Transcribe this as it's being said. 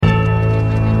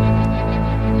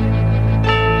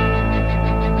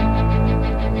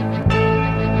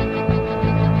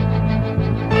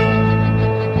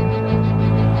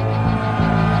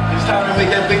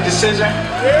decision.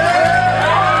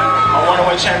 I want to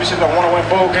win championships. I want to win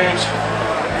bowl games.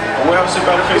 And what else is a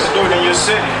better place to do it than your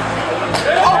city?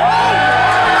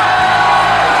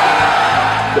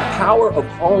 The power of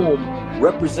home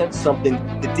represents something.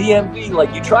 The DMV,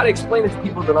 like, you try to explain it to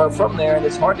people that aren't from there, and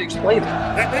it's hard to explain it.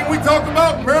 That thing we talk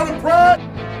about, Maryland pride,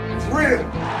 is real.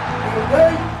 And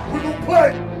today, we're going to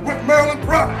play with Maryland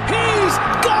pride. He's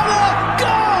gonna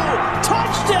go!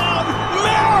 Touchdown,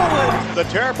 Maryland! The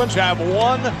Terrapins have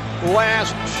one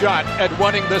last shot at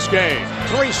winning this game.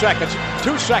 3 seconds,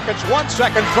 2 seconds, 1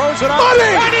 second, throws it up,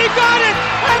 Money! and he got it!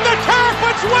 And the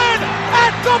Terrapins win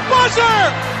at the buzzer!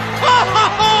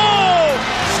 Oh!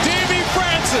 Stevie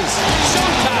Francis,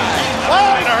 showtime!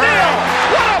 Oh, Neil!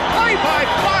 What a play by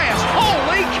Bias!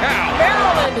 Holy cow!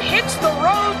 Maryland hits the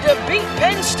road to beat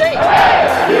Penn State.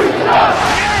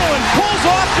 Maryland pulls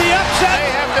off the upset! They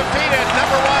have defeated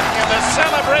number one, and the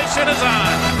celebration is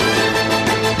on.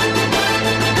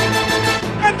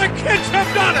 And the kids have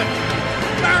done it!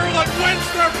 Maryland wins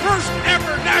their first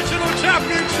ever national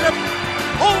championship,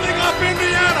 holding up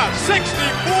Indiana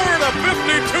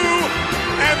 64-52.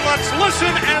 And let's listen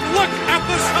and look at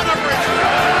the celebration.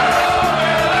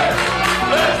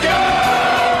 Let's go!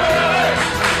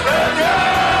 Let's go!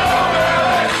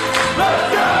 Let's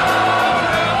go!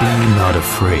 Be not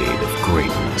afraid of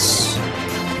greatness.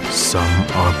 Some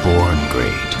are born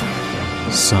great.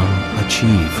 Some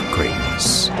achieve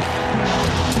greatness.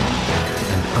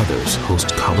 And others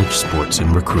host college sports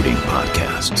and recruiting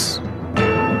podcasts.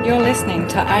 You're listening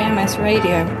to IMS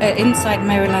Radio at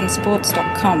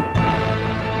InsideMarylandSports.com.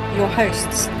 Your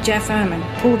hosts, Jeff Ehrman,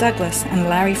 Paul Douglas, and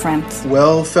Larry France.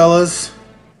 Well, fellas,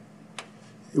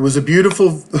 it was a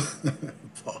beautiful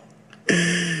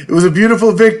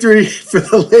victory for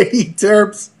the Lady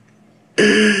Terps.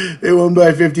 They won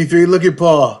by 53. Look at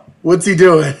Paul. What's he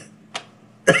doing?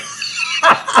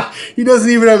 He doesn't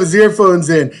even have his earphones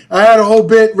in. I had a whole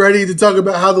bit ready to talk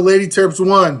about how the Lady Terps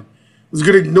won. I was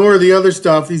going to ignore the other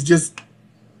stuff. He's just,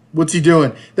 what's he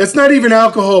doing? That's not even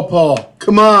alcohol, Paul.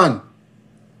 Come on.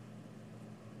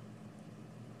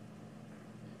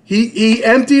 He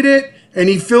emptied it and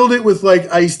he filled it with like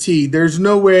iced tea. There's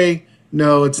no way.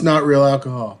 No, it's not real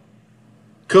alcohol.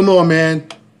 Come on, man.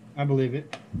 I believe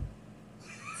it.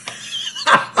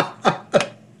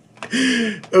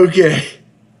 Okay.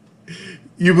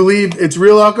 You believe it's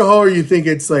real alcohol or you think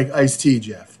it's like iced tea,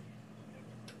 Jeff?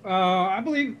 I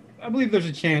believe there's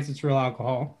a chance it's real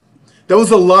alcohol. That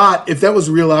was a lot. If that was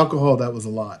real alcohol, that was a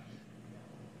lot.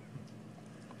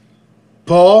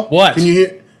 Paul? What? Can you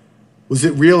hear? Was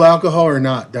it real alcohol or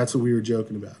not? That's what we were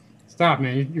joking about. Stop,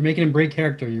 man. You're making him break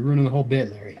character. You're ruining the whole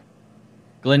bit, Larry.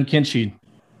 Glenn Kinchy,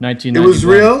 1991. It was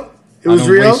real? It was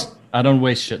real? I don't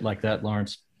waste shit like that,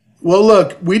 Lawrence. Well,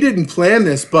 look, we didn't plan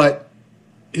this, but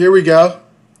here we go.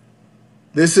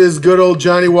 This is good old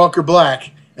Johnny Walker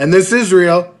Black, and this is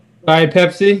real. Diet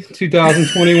Pepsi,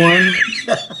 2021.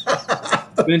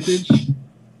 Vintage. This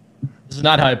is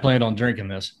not how I planned on drinking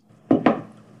this.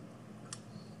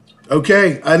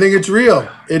 Okay, I think it's real.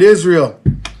 It is real.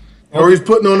 Or he's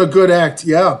putting on a good act.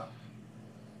 Yeah.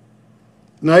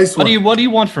 Nice one. What do you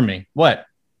want from me? What?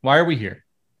 Why are we here?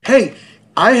 Hey,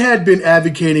 I had been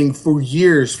advocating for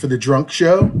years for the drunk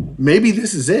show. Maybe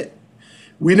this is it.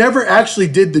 We never actually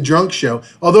did the drunk show,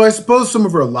 although I suppose some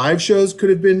of our live shows could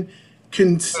have been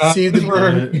conceived.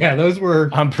 Those were.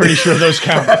 I'm pretty sure those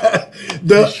count.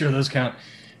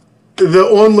 The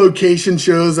on-location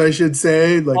shows, I should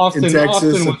say, like Austin, in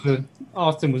Texas.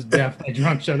 Austin was definitely a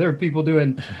drunk show. There were people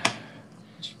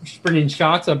bringing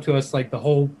shots up to us like the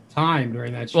whole time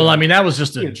during that show. Well, I mean, that was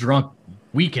just a drunk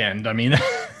weekend. I mean,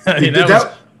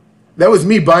 that was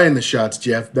me buying the shots,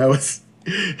 Jeff. That was,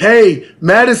 hey,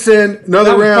 Madison,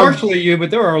 another round. Partially you,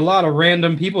 but there were a lot of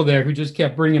random people there who just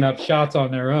kept bringing up shots on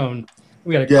their own.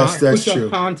 We had a push-up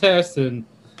contest, and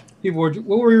people were.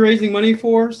 What were we raising money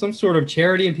for? Some sort of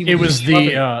charity, and people. It was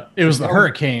the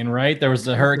hurricane, right? There was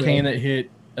the hurricane that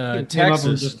hit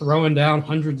Texas, just throwing down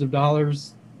hundreds of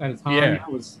dollars at a time. Yeah.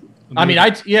 That was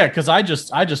amazing. Because I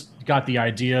just got the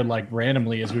idea like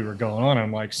randomly as we were going on.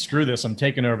 I'm like, screw this, I'm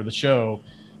taking over the show.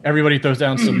 Everybody throws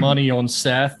down some money on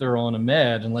Seth or on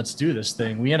Ahmed, and let's do this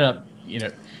thing. We end up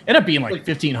being like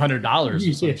 $1,500 or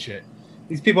some shit.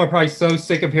 These people are probably so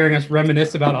sick of hearing us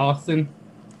reminisce about Austin.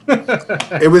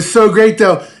 It was so great,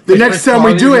 though. The next time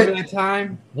we do it,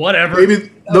 whatever.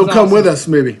 Maybe they'll come with us.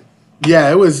 Maybe, yeah.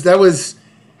 That was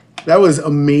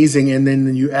amazing. And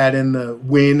then you add in the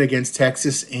win against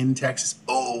Texas in Texas.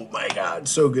 Oh my God,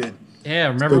 so good. Yeah,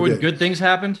 remember when good things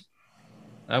happened?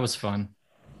 That was fun.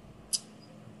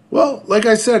 Well, like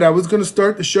I said, I was going to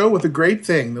start the show with a great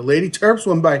thing. The Lady Terps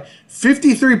won by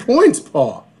 53 points,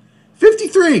 Paul.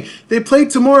 53. They play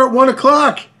tomorrow at 1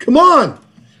 o'clock. Come on.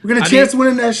 We're going to chance to win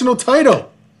a national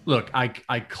title. Look, I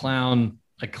clown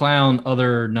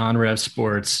other non-rev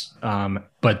sports,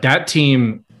 but that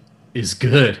team is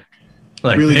good.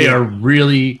 Like really they are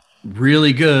really,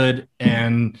 really good.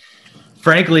 And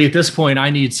frankly, at this point,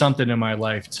 I need something in my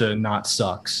life to not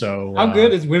suck. So how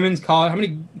good is women's college? How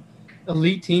many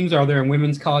elite teams are there in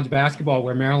women's college basketball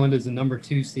where Maryland is the number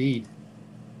 2 seed?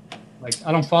 Like,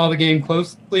 I don't follow the game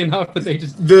closely enough, but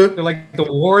they're like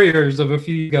the Warriors of a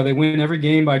few years ago. They win every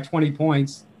game by 20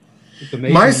 points. It's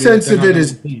amazing. My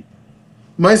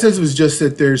sense was just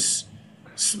that there's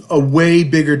a way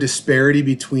bigger disparity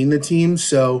between the teams.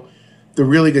 So the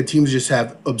really good teams just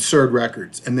have absurd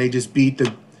records, and they just beat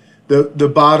the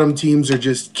bottom teams are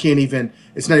just can't even.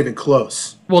 It's not even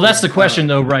close. Well, that's the question,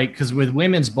 though, right? Because with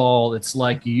women's ball, it's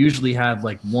like you usually have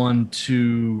like 1,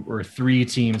 2, or 3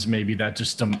 teams maybe that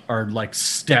just are like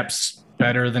steps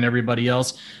better than everybody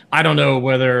else. I don't know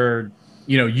whether,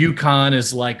 UConn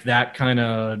is like that kind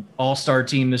of all-star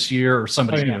team this year, or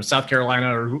somebody, South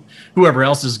Carolina or whoever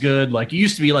else is good. Like it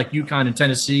used to be like UConn and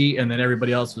Tennessee, and then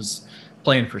everybody else was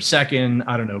playing for second.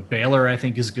 I don't know. Baylor, I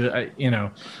think, is good.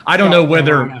 I don't know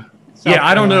whether.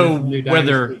 I don't know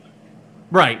whether.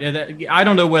 Right. I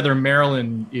don't know whether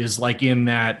Maryland is like in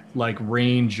that like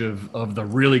range of the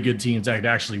really good teams that could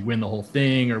actually win the whole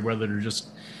thing, or whether they're just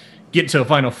get to a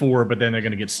Final Four, but then they're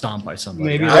going to get stomped by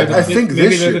somebody. Maybe they're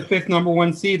the 5th number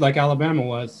 1 seed like Alabama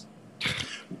was.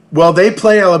 Well, they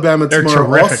play Alabama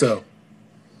tomorrow also.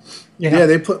 Yeah,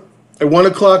 they play at 1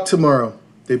 o'clock tomorrow.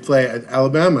 They play at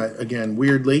Alabama again,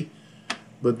 weirdly,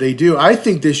 but they do. I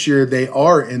think this year they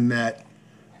are in that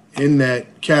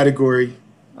category.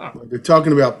 They're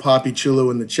talking about Poppy Chulo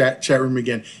in the chat room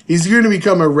again. He's going to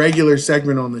become a regular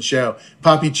segment on the show.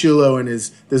 Poppy Chulo and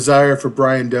his desire for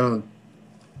Brian Doan.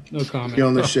 No comment. Be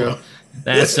on the show.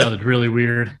 That sounded really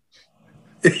weird.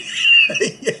 His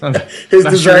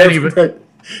desire.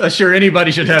 Not sure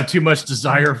anybody should have too much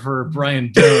desire for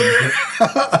Brian Doan.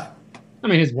 I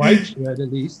mean, his wife should at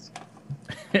least.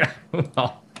 Yeah.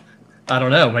 Well, I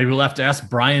don't know. Maybe we'll have to ask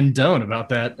Brian Doan about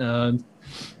that. All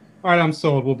right, I'm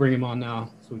sold. We'll bring him on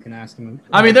now so we can ask him.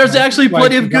 I mean, there's actually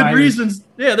plenty of good reasons.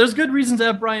 Yeah, there's good reasons to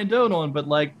have Brian Doan on, but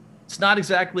like, it's not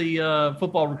exactly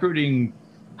football recruiting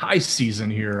high season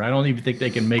here. I don't even think they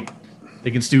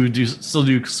can still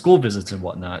do school visits and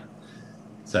whatnot.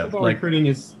 So football recruiting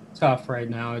is tough right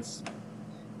now. It's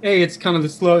kind of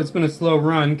it's been a slow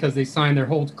run because they signed their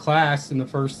whole class in the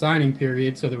first signing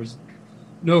period, so there was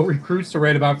no recruits to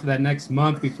write about for that next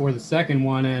month before the second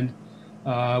one, and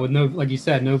with no, like you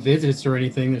said, no visits or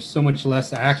anything. There's so much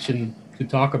less action to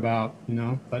talk about,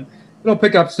 but it'll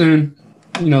pick up soon.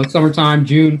 Summertime,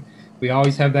 June, we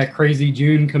always have that crazy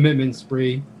June commitment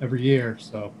spree every year.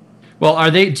 So,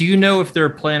 well, do you know if they're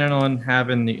planning on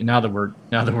having now that we're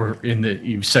in the,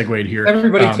 you segued here.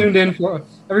 Everybody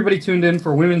tuned in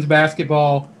for women's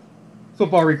basketball,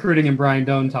 football recruiting, and Brian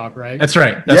Doan talk, right? That's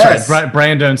right. That's right.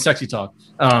 Brian Doan sexy talk.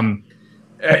 Are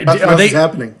they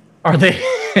happening? Are they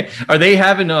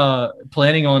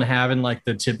planning on having like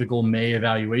the typical May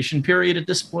evaluation period at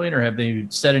this point, or have they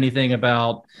said anything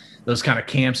about those kind of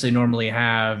camps they normally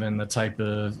have and the type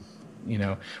of,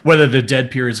 whether the dead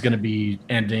period is going to be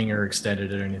ending or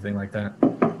extended or anything like that?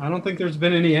 I don't think there's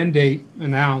been any end date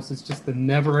announced. It's just the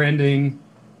never-ending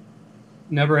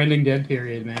dead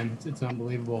period, man. It's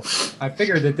unbelievable. I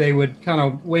figured that they would kind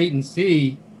of wait and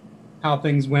see how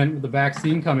things went with the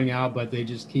vaccine coming out, but they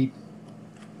just keep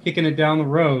kicking it down the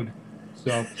road.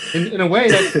 So in a way,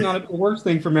 that's not the worst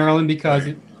thing for Maryland, because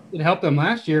it helped them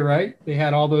last year, right? They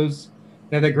had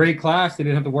they had that great class. They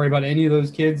didn't have to worry about any of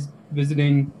those kids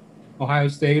visiting Ohio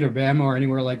State or Bama or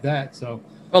anywhere like that. So,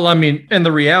 well, I mean, and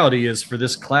the reality is for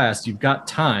this class, you've got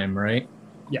time, right?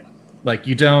 Yeah. Like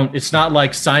it's not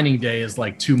like signing day is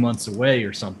like 2 months away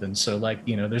or something. So like,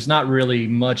 there's not really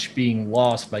much being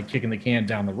lost by kicking the can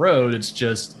down the road. It's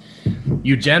just,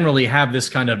 you generally have this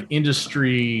kind of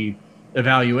industry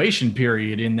evaluation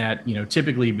period in that,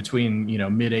 typically between,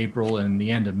 mid-April and the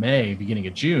end of May, beginning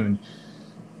of June.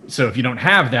 So if you don't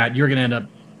have that, you're going to end up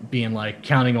being like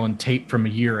counting on tape from a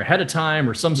year ahead of time,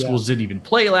 or some schools didn't even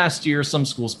play last year. Some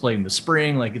schools played in the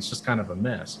spring. Like, it's just kind of a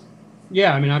mess.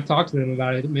 Yeah. I mean, I've talked to them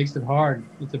about it. It makes it hard.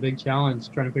 It's a big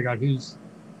challenge trying to figure out who's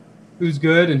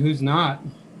good and who's not.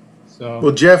 So,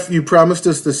 well, Jeff, you promised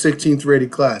us the 16th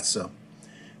rated class. So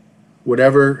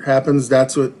whatever happens,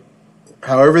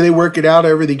 however they work it out,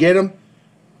 however they get them,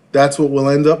 that's what we'll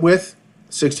end up with.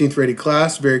 16th rated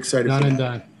class. Very excited for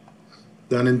that.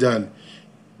 Done and done.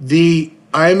 The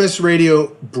IMS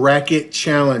Radio Bracket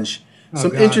Challenge.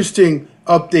 Some interesting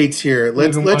updates here.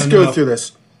 Let's go through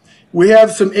this. we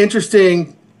have some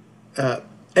interesting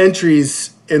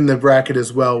entries in the bracket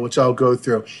as well, which I'll go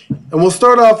through. And we'll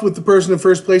start off with the person in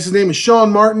first place. His name is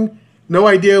Sean Martin. No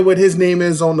idea what his name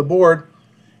is on the board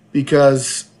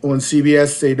because on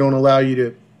CBS they don't allow you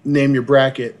to name your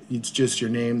bracket. It's just your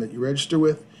name that you register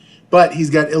with. But he's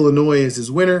got Illinois as his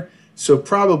winner, so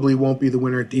probably won't be the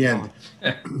winner at the end.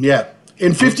 Yeah.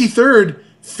 In 53rd,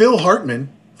 Phil Hartman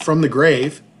from the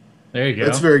grave. There you go.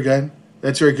 That's very good.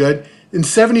 That's very good. In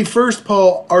 71st,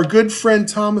 Paul, our good friend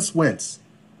Thomas Wentz.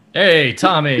 Hey,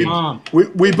 Tommy.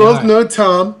 We both know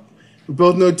Tom. We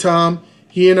both know Tom.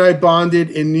 He and I bonded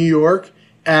in New York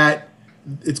at,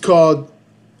 it's called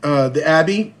the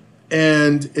Abbey,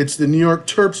 and it's the New York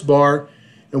Terps bar.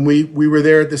 And we were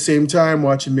there at the same time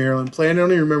watching Maryland play. I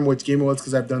don't even remember which game it was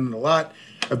because I've done it a lot.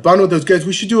 I've bonded with those guys.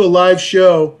 We should do a live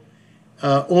show,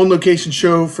 on-location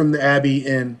show from the Abbey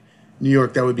in New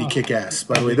York. That would be kick-ass,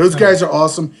 by the way. Those guys are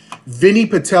awesome. Vinny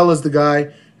Patel is the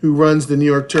guy who runs the New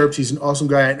York Terps. He's an awesome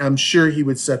guy, and I'm sure he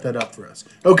would set that up for us.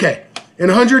 Okay, in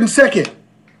 102nd,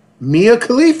 Mia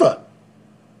Khalifa.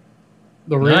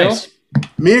 The real? Nice.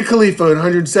 Mia Khalifa in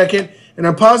 102nd, and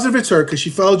I'm positive it's her because she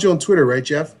followed you on Twitter, right,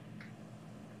 Jeff?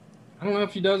 I don't know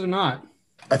if she does or not.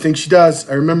 I think she does.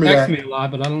 I remember She that. texts me a lot,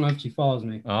 but I don't know if she follows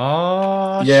me.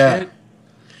 Oh, Yeah. shit.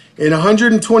 In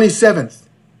 127th,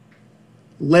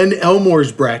 Len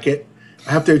Elmore's bracket.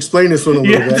 I have to explain this one a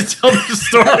You little have bit. to tell the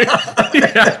story.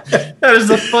 Yeah. That is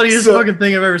the funniest fucking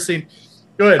thing I've ever seen.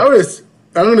 Go ahead.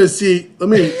 I'm gonna see. I'm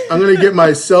gonna get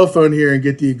my cell phone here and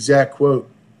get the exact quote.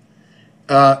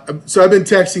 So I've been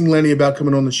texting Lenny about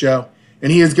coming on the show,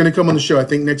 and he is going to come on the show, I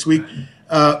think, next week.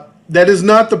 That is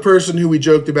not the person who we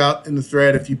joked about in the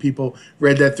thread. A few people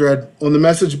read that thread on the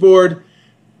message board.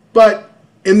 But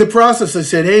in the process, I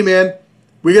said, hey, man,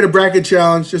 we got a bracket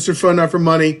challenge just for fun, not for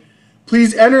money.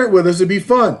 Please enter it with us. It'd be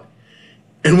fun.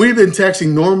 And we've been texting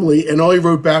normally, and all he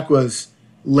wrote back was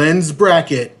Len's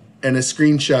bracket and a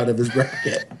screenshot of his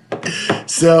bracket.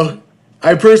 So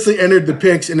I personally entered the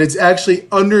picks, and it's actually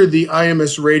under the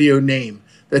IMS Radio name.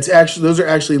 Those are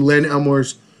actually Len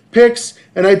Elmore's picks,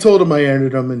 and I told him I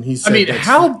entered them, and he said, I mean,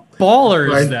 how baller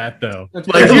is Right. that, though? That's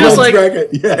Like, right. you just Len's bracket.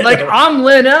 Yeah. like, I'm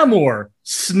Len Elmore.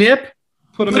 Snip.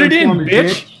 Put it in,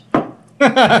 bitch.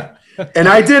 And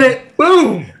I did it.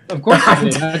 Boom. Of course I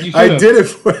did. As you I should've. did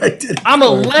it. I did it. I'm a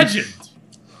legend.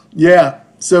 Yeah.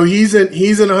 So he's in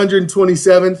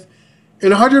 127th.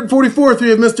 In 144th, we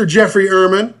have Mr. Jeffrey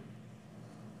Ehrman.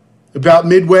 About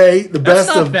midway, the That's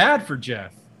best not of. bad for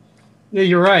Jeff. Yeah,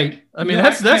 you're right. I mean, You know,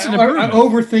 that's an I improvement.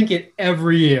 overthink it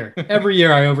every year. Every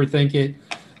year I overthink it.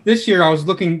 This year I was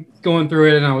going through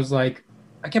it, and I was like,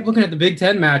 I kept looking at the Big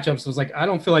Ten matchups. I was like, I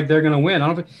don't feel like they're going to win.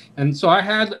 And so I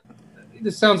had.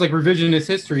 This sounds like revisionist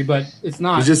history, but it's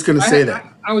not. I was just going to say that.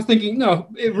 I was thinking, no,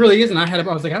 it really isn't. I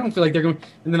was like, I don't feel like they're going.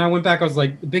 And then I went back. I was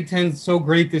like, the Big Ten's so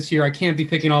great this year. I can't be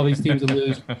picking all these teams to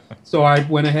lose. So I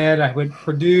went ahead. I had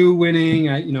Purdue winning.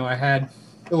 I had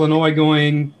Illinois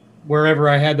going wherever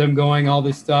I had them going. All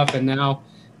this stuff, and now,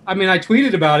 I mean, I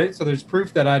tweeted about it, so there's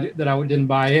proof that I didn't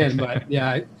buy in. But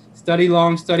yeah, study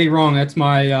long, study wrong. That's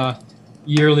my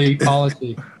yearly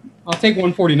policy. I'll take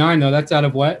 149 though. That's out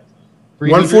of what?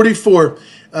 144.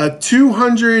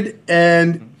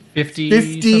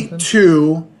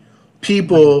 252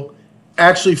 people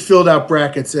actually filled out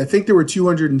brackets. I think there were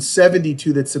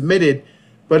 272 that submitted,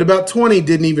 but about 20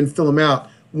 didn't even fill them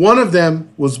out. One of them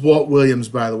was Walt Williams,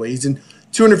 by the way. He's in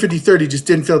 253rd. He just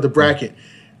didn't fill out the bracket.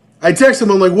 I text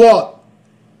him. I'm like, Walt,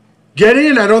 get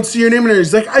in. I don't see your name in there.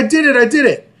 He's like, I did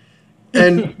it.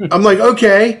 And I'm like,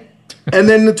 okay. And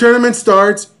then the tournament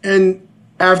starts, and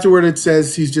afterward it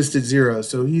says he's just at 0.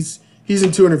 So he's in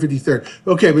 253rd.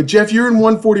 Okay, but Jeff, you're in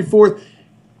 144th.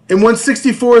 In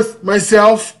 164th,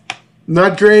 myself,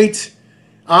 not great.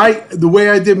 The way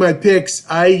I did my picks,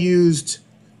 I used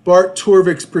Bart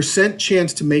Torvik's percent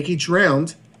chance to make each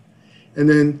round, and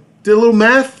then did a little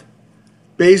math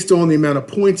based on the amount of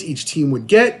points each team would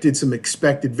get, did some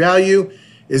expected value.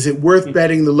 Is it worth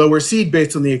betting the lower seed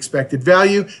based on the expected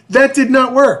value? That did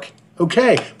not work.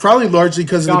 Okay, probably largely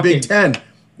because of the Big Ten.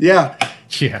 Yeah.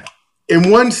 Yeah. In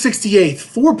 168th,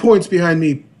 4 points behind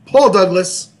me, Paul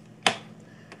Douglas.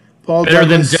 Better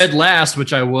than dead last,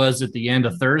 which I was at the end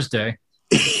of Thursday.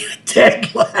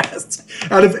 Dead last.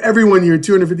 Out of everyone, you're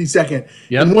 252nd.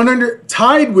 Yep. And 100,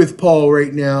 tied with Paul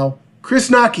right now, Chris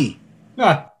Naki.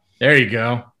 There you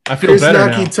go. I feel Chris better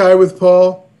Naki now. tied with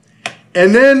Paul.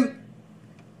 And then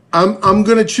I'm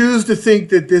going to choose to think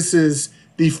that this is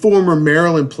the former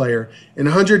Maryland player. In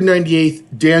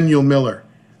 198th, Daniel Miller.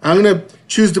 I'm going to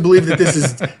choose to believe that this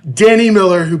is Danny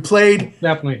Miller, who played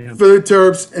Definitely him. for the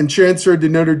Terps and transferred to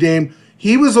Notre Dame.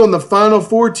 He was on the Final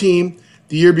Four team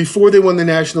The year before they won the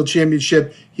national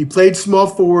championship, he played small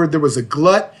forward. There was a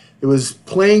glut. There was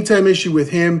playing time issue with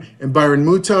him and Byron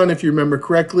Mouton, if you remember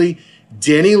correctly.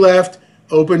 Danny left,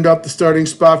 opened up the starting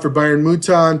spot for Byron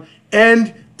Mouton,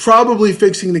 and probably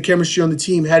fixing the chemistry on the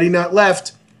team. Had he not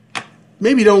left,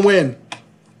 maybe don't win.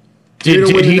 Did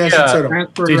he transfer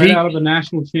out of the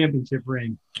national championship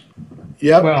ring?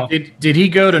 Yep. Well, did he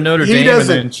go to Notre Dame and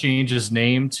then change his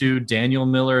name to Daniel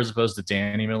Miller as opposed to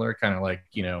Danny Miller? Kind of like,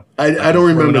 I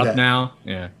don't remember that now.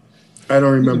 Yeah, I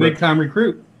don't remember. He's a big time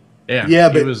recruit. Yeah,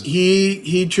 but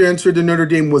he transferred to Notre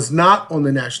Dame. Was not on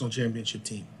the national championship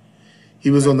team. He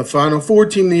was on the Final Four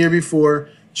team the year before.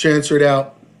 Transferred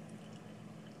out.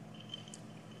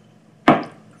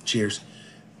 Cheers,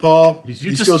 Paul. Did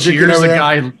you just cheers a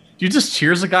guy? You just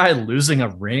cheers a guy losing a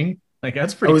ring? Like,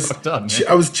 that's pretty fucked up, man.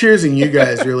 I was cheersing you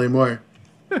guys really more.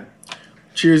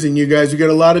 Cheersing you guys. We got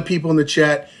a lot of people in the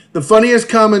chat. The funniest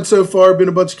comment so far, been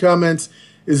a bunch of comments,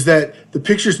 is that the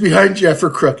pictures behind Jeff are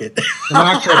crooked. They're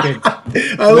not crooked.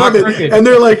 I love it. Crooked. And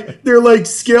they're like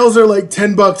scales are like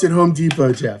 $10 at Home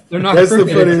Depot, Jeff. They're not That's crooked.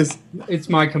 The funniest. It's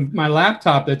my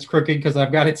laptop that's crooked because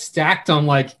I've got it stacked on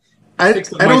like I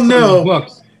don't know.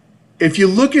 Books. If you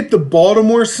look at the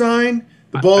Baltimore sign,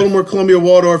 the Baltimore Columbia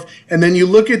Waldorf, and then you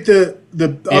look at the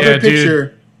other picture,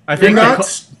 dude. I think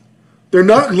they're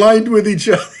not lined with each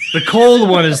other. The cold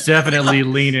one is definitely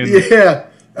leaning. Yeah,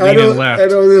 leaning left. I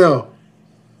don't know.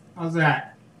 How's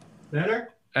that?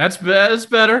 Better? That's better. It's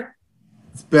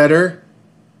better.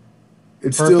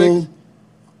 It's Perfect. Still.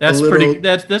 That's pretty.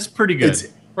 That's pretty good. It's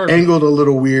angled a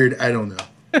little weird. I don't know.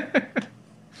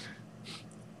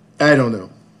 I don't know.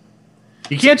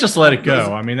 You can't just let it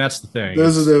go. I mean, that's the thing.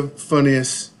 Those are the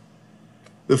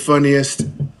funniest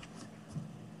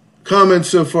comments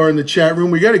so far in the chat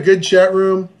room. We got a good chat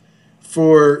room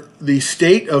for the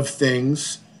state of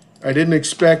things. I didn't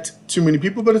expect too many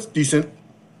people, but it's decent.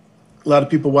 A lot of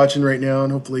people watching right now,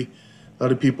 and hopefully a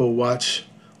lot of people watch.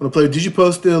 Want to play? Did you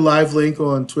post the live link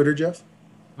on Twitter, Jeff?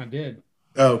 I did.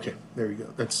 Oh, okay. There you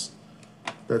go. That's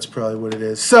probably what it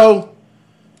is. So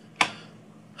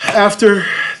after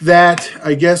that,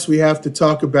 I guess we have to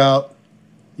talk about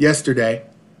yesterday.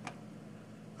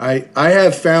 I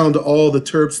have found all the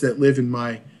Terps that live in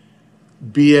my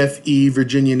BFE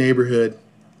Virginia neighborhood,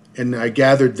 and I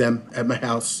gathered them at my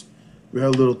house. We had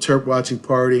a little Terp watching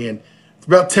party, and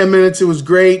for about 10 minutes it was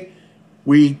great.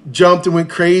 We jumped and went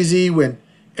crazy when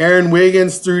Aaron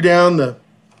Wiggins threw down the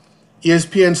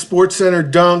ESPN SportsCenter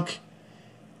dunk.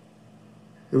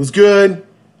 It was good.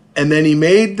 And then he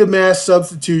made the mass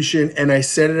substitution, and I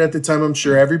said it at the time, I'm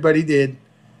sure everybody did.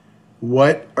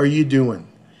 What are you doing?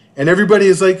 And everybody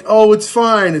is like, oh, it's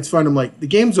fine, it's fine. I'm like, the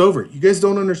game's over. You guys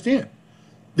don't understand.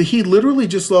 The Heat literally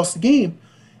just lost the game.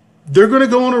 They're going to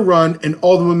go on a run, and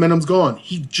all the momentum's gone.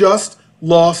 He just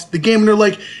lost the game. And they're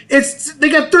like, they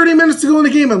got 30 minutes to go in the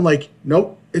game. I'm like,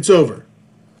 nope, it's over.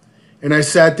 And I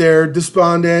sat there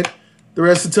despondent the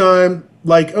rest of the time,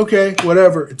 like, okay,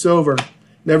 whatever, it's over.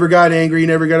 Never got angry,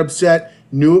 never got upset,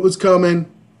 knew it was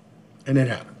coming, and it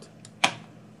happened. I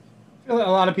feel like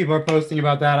a lot of people are posting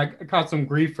about that. I caught some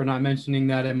grief for not mentioning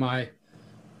that in my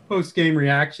post-game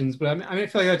reactions, but I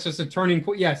feel like that's just a turning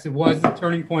point. Yes, it was a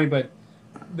turning point, but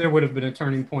there would have been a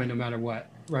turning point no matter what,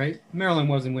 right? Maryland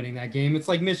wasn't winning that game. It's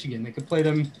like Michigan. They could play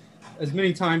them as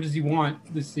many times as you want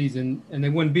this season, and they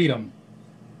wouldn't beat them.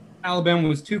 Alabama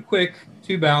was too quick,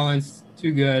 too balanced,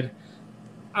 too good.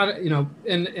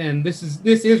 And this is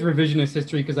revisionist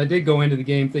history because I did go into the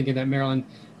game thinking that Maryland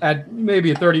had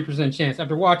maybe a 30% chance.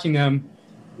 After watching them,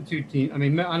 the two teams, I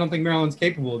mean, I don't think Maryland's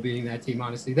capable of beating that team,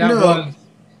 honestly.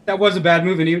 That was a bad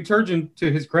move, and even Turgeon, to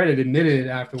his credit, admitted it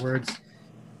afterwards.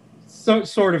 So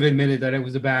sort of admitted that it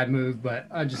was a bad move, but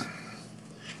I just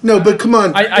but come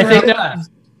on. I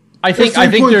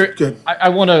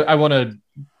want to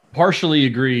partially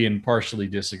agree and partially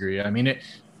disagree. I mean,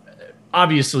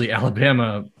 obviously,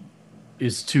 Alabama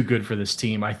is too good for this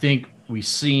team. I think we've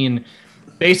seen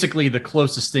basically the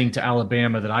closest thing to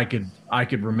Alabama that I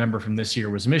could remember from this year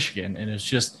was Michigan, and it's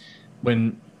just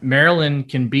when Maryland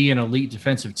can be an elite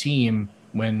defensive team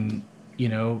when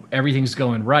everything's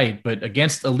going right, but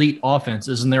against elite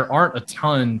offenses, and there aren't a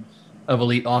ton of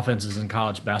elite offenses in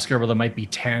college basketball. There might be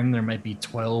 10, there might be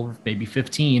 12, maybe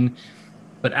 15,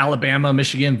 but Alabama,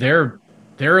 Michigan, they're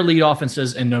elite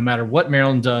offenses, and no matter what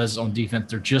Maryland does on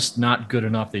defense, they're just not good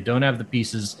enough. They don't have the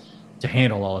pieces to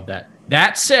handle all of that.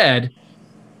 That said,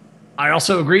 I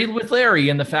also agree with Larry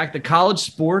in the fact that college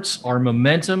sports are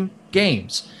momentum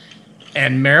games.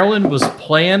 And Maryland was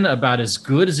playing about as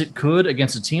good as it could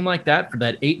against a team like that for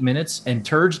that 8 minutes, and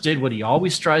Turge did what he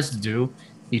always tries to do.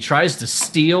 He tries to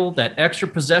steal that extra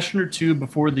possession or two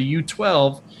before the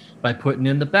U12 by putting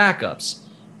in the backups.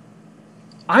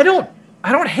 I don't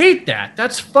hate that.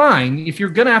 That's fine. If you're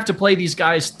going to have to play these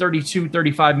guys 32,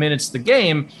 35 minutes the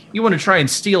game, you want to try and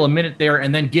steal a minute there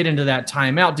and then get into that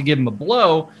timeout to give them a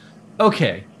blow.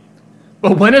 Okay.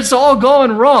 But when it's all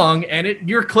going wrong and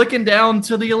you're clicking down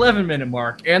to the 11-minute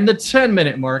mark and the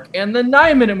 10-minute mark and the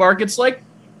 9-minute mark, it's like,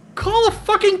 call a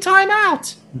fucking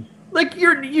timeout. Like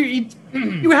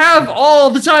you have all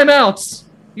the timeouts.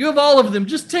 You have all of them.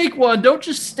 Just take one. Don't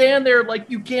just stand there like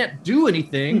you can't do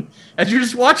anything as you're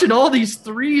just watching all these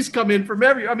threes come in from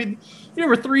I mean, there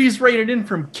were threes rated in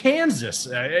from Kansas.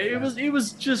 It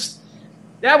was just,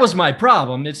 that was my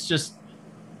problem. It's just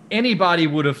anybody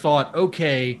would have thought,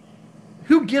 okay,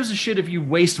 who gives a shit if you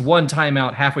waste one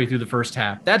timeout halfway through the first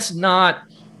half? That's not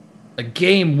a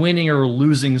game winning or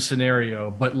losing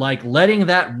scenario, but like letting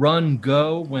that run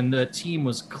go when the team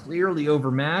was clearly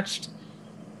overmatched,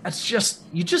 that's just,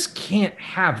 you just can't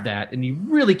have that. And you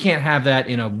really can't have that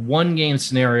in a one game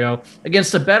scenario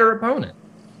against a better opponent.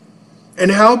 And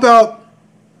how about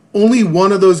only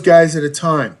one of those guys at a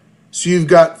time? So you've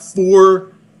got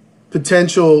 4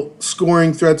 potential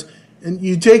scoring threats, and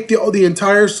you take the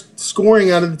entire scoring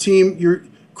out of the team, you're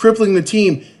crippling the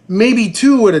team, maybe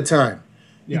 2 at a time.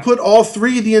 Yeah. You put all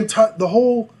 3, the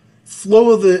whole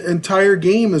flow of the entire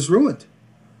game is ruined.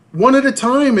 1 at a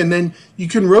time, and then you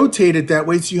can rotate it that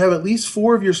way so you have at least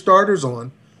 4 of your starters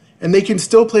on, and they can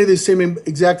still play the same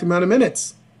exact amount of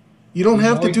minutes. You don't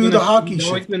have to do the hockey shit. I've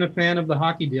always been a fan of the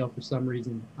hockey deal for some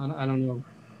reason. I don't know.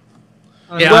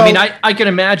 Yeah, well, I mean, I can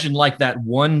imagine like that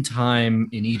one time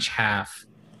in each half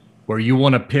where you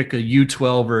want to pick a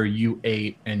U12 or a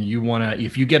U8, and you want to,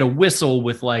 if you get a whistle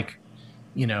with like,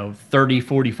 30,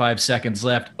 45 seconds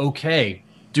left, okay,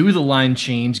 do the line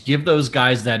change, give those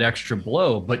guys that extra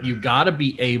blow, but you got to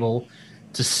be able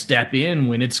to step in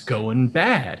when it's going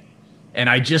bad. And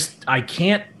I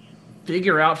can't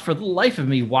figure out for the life of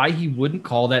me why he wouldn't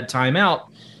call that timeout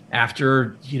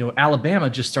after, Alabama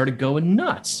just started going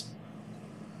nuts.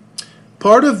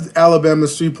 Part of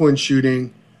Alabama's three-point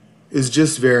shooting is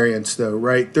just variance, though,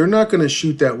 right? They're not going to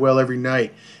shoot that well every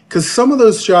night because some of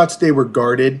those shots, they were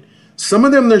guarded. Some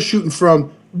of them they're shooting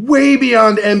from way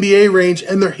beyond NBA range,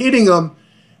 and they're hitting them.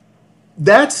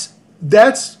 That's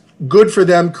good for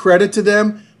them, credit to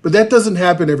them, but that doesn't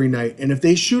happen every night. And if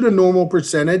they shoot a normal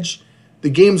percentage,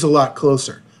 the game's a lot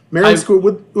closer. Maryland scored,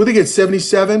 what they get,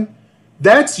 77?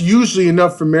 That's usually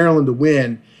enough for Maryland to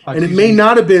win. And it may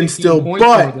not have been still,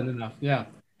 but enough. Yeah.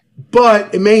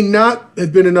 But it may not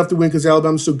have been enough to win because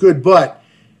Alabama's so good. But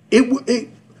it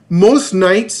most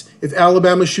nights, if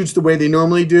Alabama shoots the way they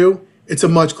normally do, it's a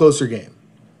much closer game.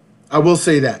 I will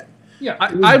say that. Yeah,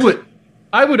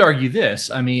 I would argue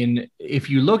this. I mean, if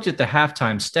you looked at the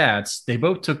halftime stats,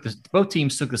 both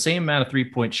teams took the same amount of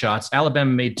 3-point shots.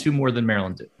 Alabama made 2 more than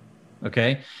Maryland did.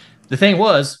 Okay. The thing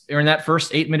was, in that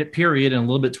first 8-minute period and a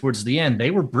little bit towards the end,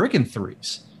 they were bricking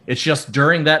threes. It's just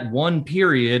during that one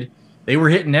period, they were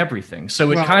hitting everything.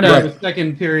 So it kind of the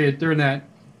second period during that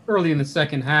early in the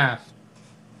second half.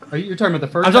 You're talking about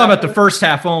the first? I'm talking about the first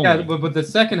half only. Yeah, but the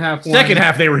second half. Second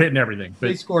half, they were hitting everything.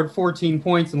 They scored 14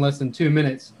 points in less than 2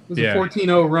 minutes. It was a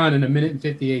 14-0 run in 1 minute and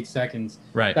 58 seconds.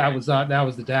 Right. That was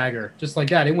the dagger. Just like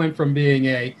that, it went from being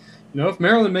if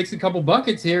Maryland makes a couple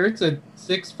buckets here, it's a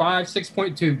 6-5,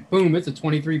 6.2. Boom, it's a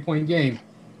 23-point game.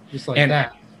 Just like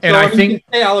that. And I think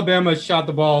Alabama shot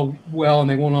the ball well, and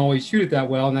they won't always shoot it that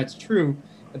well, and that's true.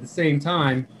 At the same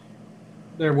time,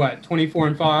 they're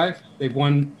 24-5. They've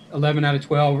won 11 out of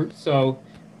 12, so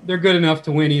they're good enough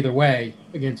to win either way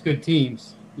against good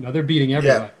teams. They're beating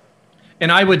everybody. Yeah.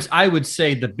 And I would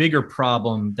say the bigger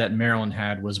problem that Maryland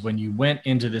had was when you went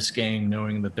into this game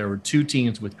knowing that there were 2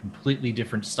 teams with completely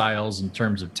different styles in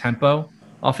terms of tempo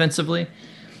offensively.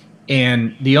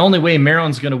 And the only way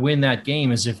Maryland's going to win that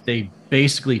game is if they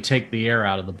basically take the air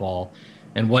out of the ball.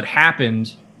 And what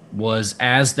happened was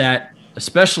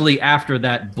especially after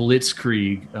that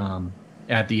blitzkrieg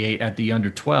at the under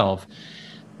 12,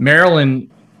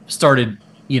 Maryland started,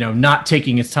 not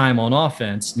taking its time on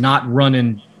offense, not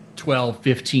running 12,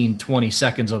 15, 20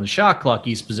 seconds on the shot clock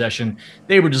each possession.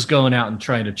 They were just going out and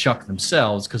trying to chuck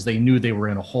themselves because they knew they were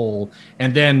in a hole.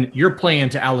 And then you're playing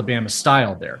to Alabama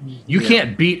style there. You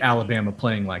can't beat Alabama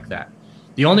playing like that.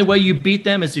 The only way you beat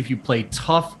them is if you play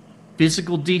tough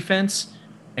physical defense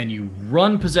and you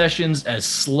run possessions as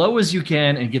slow as you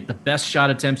can and get the best shot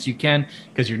attempts you can,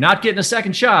 because you're not getting a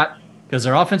second shot because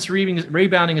their offensive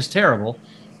rebounding is terrible.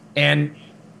 And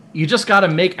you just got to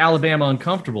make Alabama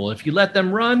uncomfortable. If you let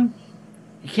them run,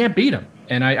 you can't beat them.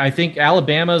 And I think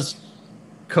Alabama's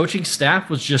coaching staff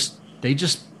they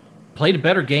just played a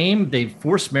better game. They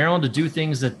forced Maryland to do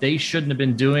things that they shouldn't have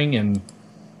been doing. And,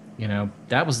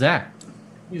 that was that.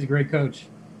 He's a great coach.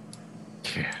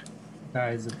 Yeah.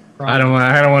 Guys, I don't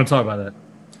want to talk about that.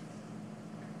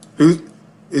 Who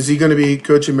is he going to be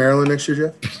coaching Maryland next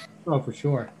year, Jeff? Oh, for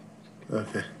sure.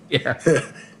 Okay. Yeah.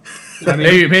 I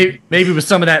mean, maybe with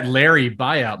some of that Larry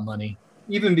buyout money.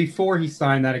 Even before he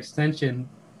signed that extension,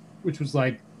 which was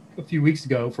like a few weeks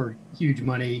ago for huge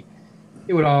money,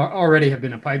 it would already have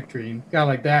been a pipe dream. A guy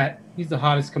like that, he's the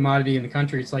hottest commodity in the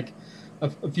country. It's like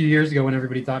a few years ago when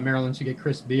everybody thought Maryland should get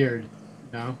Chris Beard.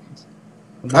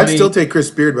 I'd still take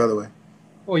Chris Beard, by the way.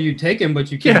 Well, you take him,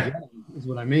 but you can't get him, is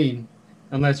what I mean.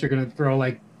 Unless you're going to throw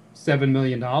like $7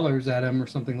 million at him or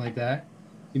something like that.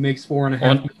 He makes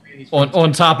 $4.5 million.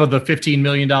 On top of the $15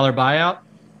 million buyout?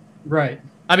 Right.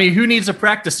 I mean, who needs a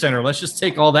practice center? Let's just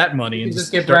take all that money and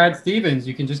just get Brad Stevens.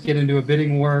 You can just get into a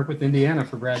bidding war with Indiana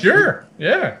for Brad Stevens. Sure,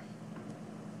 yeah.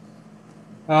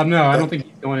 No, I don't think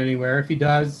he's going anywhere. If he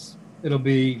does, it'll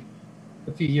be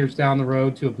a few years down the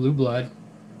road to a blue blood,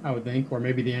 I would think, or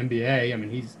maybe the NBA. I mean,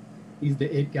 he's the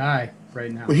it guy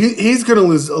right now. Well, he's going to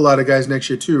lose a lot of guys next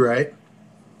year too, right?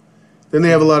 Then they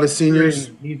have a lot of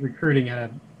seniors. He's recruiting at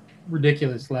a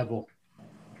ridiculous level.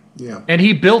 Yeah. And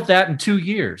he built that in 2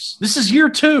 years. This is year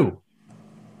 2.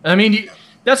 I mean,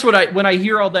 that's what when I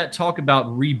hear all that talk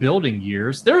about rebuilding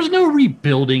years, there's no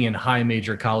rebuilding in high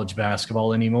major college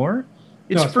basketball anymore.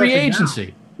 It's free agency.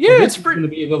 Now. Yeah, well, it's going to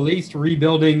be the least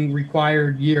rebuilding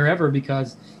required year ever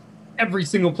because every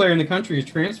single player in the country is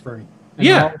transferring. And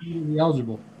they're all legally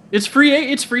eligible. It's free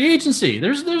agency.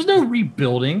 There's no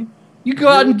rebuilding. You go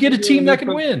out and get a team that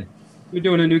can win. You're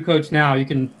doing a new coach now. You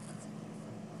can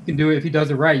do it if he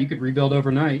does it right. You could rebuild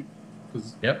overnight.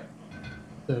 Yep.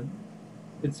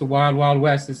 It's the wild, wild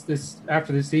west. This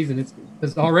after this season.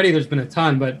 It's already there's been a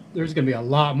ton, but there's going to be a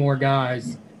lot more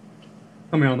guys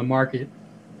coming on the market,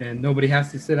 and nobody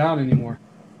has to sit out anymore.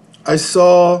 I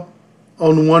saw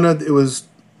on one of the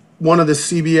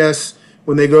CBS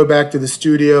when they go back to the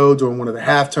studio during one of the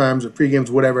halftimes or pregames,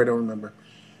 whatever, I don't remember.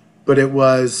 But it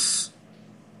was,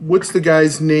 what's the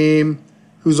guy's name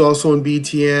who's also in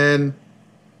BTN?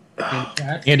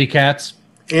 Andy Katz.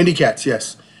 Andy Katz,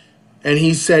 yes. And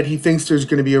he said he thinks there's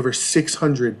going to be over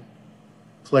 600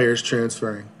 players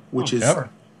transferring, which is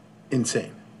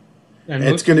insane. And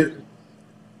it's going to...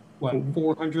 What,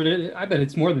 400? I bet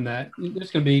it's more than that.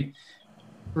 There's going to be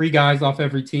 3 guys off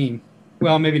every team.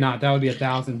 Well, maybe not. That would be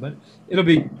 1,000, but it'll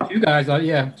be 2 guys.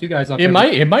 2 guys off. It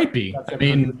might be. I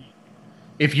mean,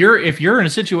 if you're in a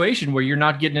situation where you're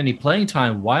not getting any playing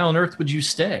time, why on earth would you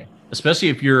stay? Especially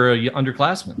if you're an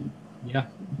underclassman. Yeah.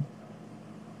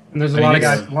 And there's a lot of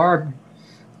guys who are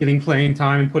getting playing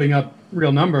time and putting up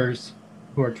real numbers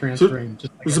who are transferring. So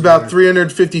there's about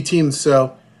 350 teams,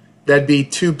 so that'd be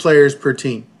 2 players per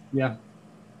team. Yeah.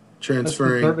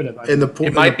 Transferring in the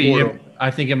it might be. portal. I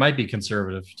think it might be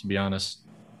conservative, to be honest.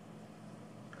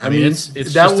 I mean, it's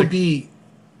that would be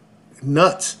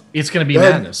nuts. It's going to be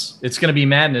madness. It's going to be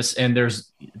madness, and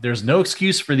there's no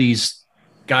excuse for these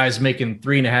guys making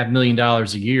 $3.5 million a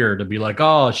year to be like,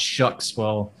 oh shucks,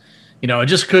 well, I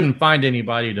just couldn't find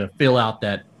anybody to fill out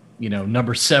that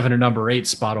number 7 or number 8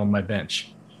 spot on my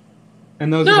bench.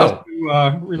 And those of us who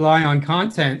rely on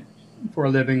content for a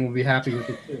living will be happy with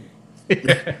it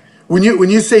too. When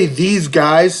you say these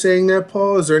guys saying that,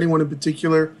 Paul, is there anyone in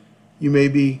particular you may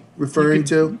be referring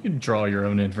to? You can draw your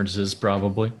own inferences,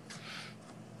 probably.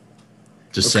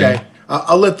 Just okay. saying.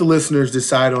 I'll let the listeners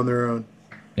decide on their own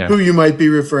who you might be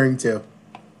referring to.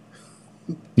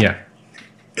 Yeah.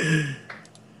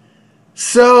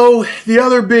 So the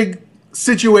other big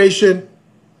situation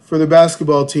for the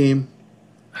basketball team,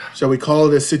 shall we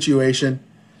call it a situation,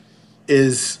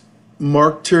 is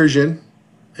Mark Turgeon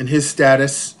and his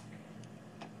status.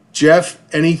 Jeff,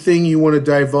 anything you want to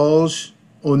divulge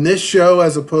on this show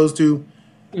as opposed to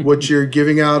what you're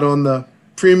giving out on the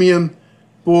premium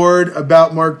board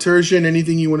about Mark Turgeon?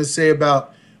 Anything you want to say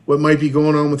about what might be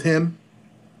going on with him?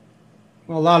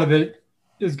 Well, a lot of it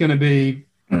is going to be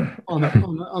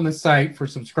on the site for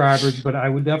subscribers, but I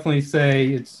would definitely say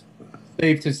it's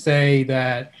safe to say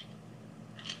that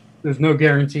there's no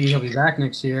guarantee he'll be back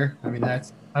next year. I mean, I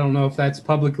don't know if that's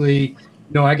publicly.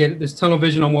 I get this tunnel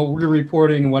vision on what we're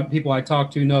reporting and what people I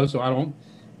talk to know, so I don't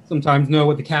sometimes know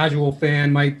what the casual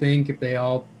fan might think if they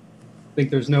all think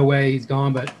there's no way he's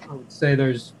gone. But I would say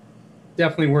there's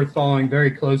definitely worth following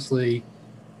very closely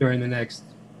during the next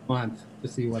month to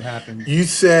see what happens. You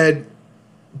said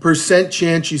percent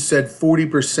chance. You said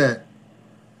 40%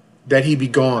 that he'd be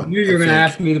gone. I knew you were going to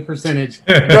ask me the percentage.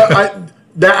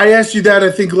 I asked you that I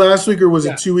think last week, or was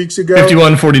it 2 weeks ago?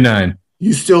 51-49.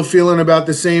 You still feeling about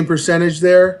the same percentage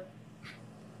there?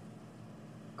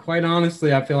 Quite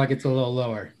honestly, I feel like it's a little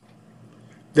lower.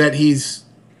 That he's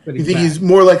But you think back. he's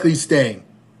more likely staying?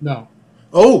 No.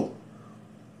 Oh,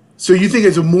 so you think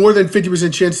it's a more than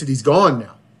 50% chance that he's gone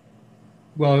now?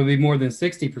 Well, it would be more than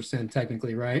 60%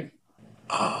 technically, right?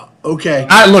 Okay.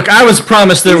 I was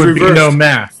promised there It was would be no reversed.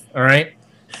 math. All right.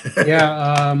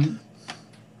 Yeah.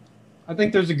 I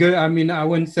think there's a good. I mean, I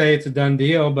wouldn't say it's a done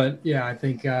deal, but yeah, I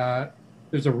think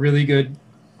there's a really good.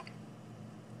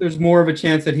 There's more of a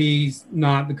chance that he's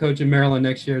not the coach of Maryland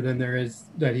next year than there is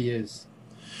that he is.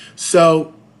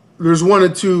 So there's one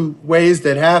of two ways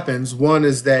that happens. One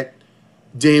is that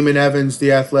Damon Evans,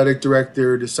 the athletic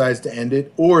director, decides to end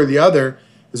it, or the other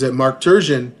is that Mark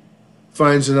Turgeon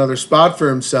finds another spot for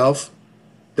himself.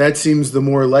 That seems the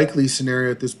more likely scenario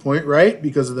at this point, right?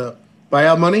 Because of the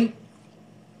buyout money?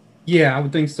 Yeah, I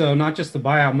would think so. Not just the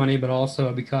buyout money, but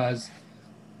also because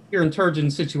you're in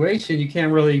Turgeon's situation, you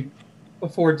can't really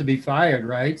afford to be fired,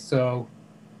 right? So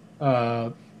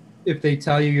if they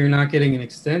tell you you're not getting an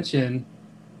extension,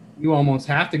 you almost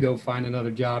have to go find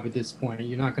another job at this point.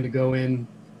 You're not going to go in,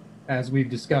 as we've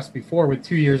discussed before, with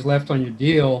 2 years left on your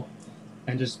deal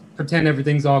and just pretend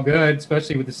everything's all good,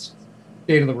 especially with the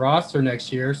state of the roster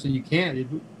next year. So you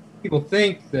can't. People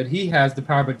think that he has the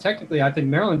power, but technically I think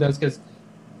Maryland does, because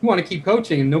you want to keep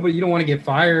coaching and you don't want to get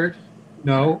fired.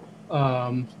 No.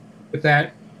 If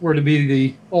that were to be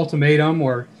the ultimatum,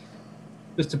 or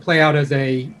just to play out as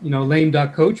a, lame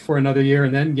duck coach for another year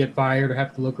and then get fired or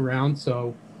have to look around.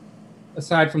 So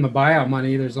aside from the buyout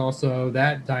money, there's also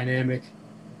that dynamic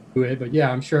to it. But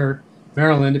yeah, I'm sure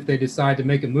Maryland, if they decide to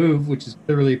make a move, which is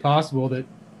clearly possible, that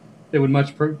they would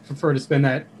much prefer to spend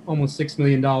that almost $6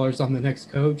 million on the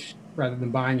next coach rather than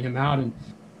buying him out. And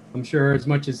I'm sure as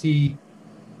much as he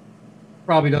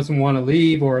probably doesn't want to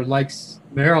leave or likes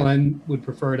Maryland, would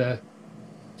prefer to,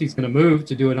 if he's going to move,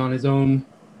 to do it on his own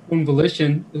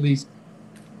volition, at least,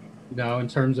 in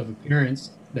terms of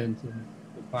appearance, than to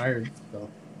get fired.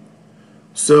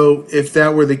 So if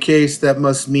that were the case, that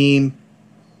must mean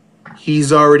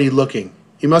he's already looking.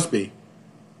 He must be.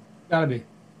 Gotta be.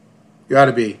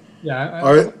 Gotta be. Yeah,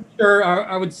 I'm sure.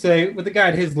 I would say with a guy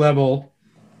at his level,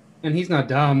 and he's not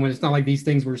dumb. When it's not like these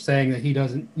things we're saying that he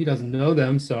doesn't know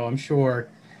them. So I'm sure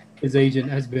his agent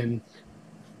has been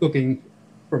looking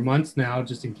for months now,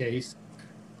 just in case.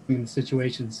 I mean, the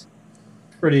situation's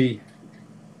pretty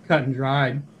cut and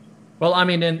dried. Well, I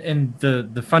mean, and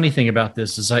the funny thing about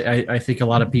this is I think a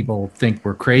lot of people think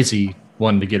we're crazy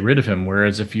wanting to get rid of him.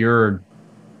 Whereas if you're,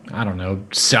 I don't know,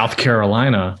 South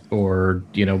Carolina or,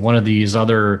 one of these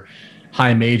other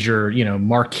high major,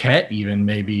 Marquette even,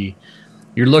 maybe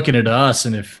you're looking at us.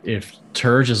 And if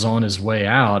Turge is on his way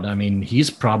out, I mean, he's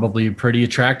probably a pretty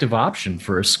attractive option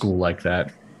for a school like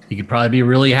that. He could probably be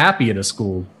really happy at a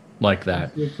school like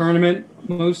that. The tournament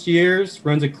most years,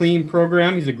 runs a clean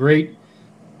program. He's a great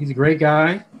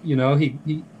guy.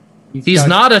 He's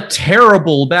not a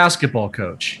terrible basketball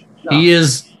coach. No. He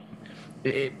is.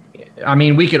 I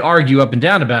mean, we could argue up and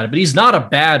down about it, but he's not a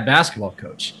bad basketball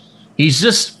coach. He's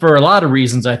just, for a lot of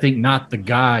reasons, I think, not the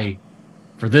guy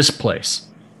for this place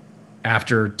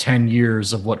after 10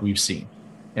 years of what we've seen.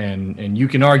 And you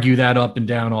can argue that up and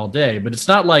down all day, but it's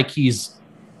not like he's,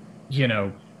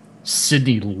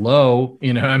 Sidney Lowe.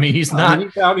 I mean, he's not.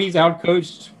 He's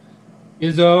outcoached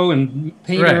Izzo and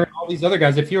Painter, right, and all these other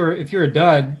guys. If you're a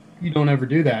dud, you don't ever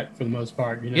do that for the most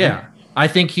part. Yeah, I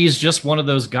think he's just one of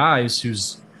those guys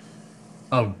who's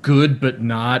a good but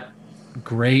not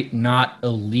great, not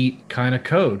elite kind of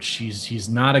coach. He's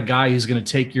not a guy who's going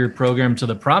to take your program to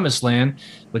the promised land,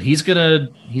 but he's gonna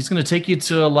take you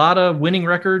to a lot of winning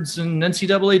records in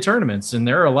NCAA tournaments. And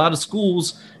there are a lot of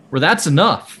schools where that's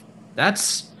enough.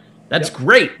 That's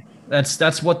great.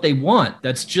 That's what they want.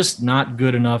 That's just not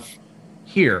good enough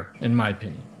here, in my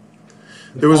opinion.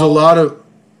 There was a lot of.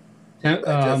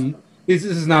 This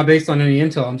is not based on any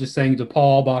intel. I'm just saying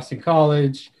DePaul, Boston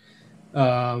College,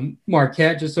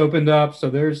 Marquette just opened up. So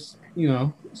there's,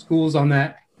 schools on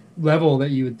that level that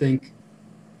you would think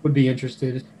would be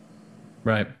interested.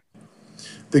 Right.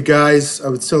 The guys, I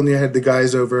was telling you, I had the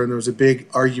guys over, and there was a big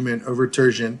argument over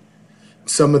Turgeon.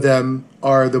 Some of them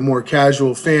are the more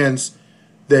casual fans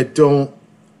that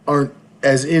aren't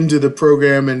as into the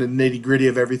program and the nitty-gritty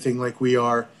of everything like we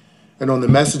are. And on the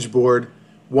message board,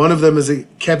 one of them is a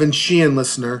Kevin Sheehan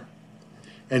listener,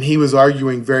 and he was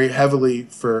arguing very heavily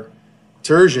for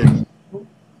Turgeon.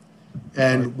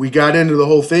 And we got into the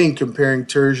whole thing comparing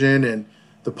Turgeon and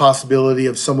the possibility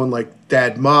of someone like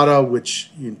Dad Mata, which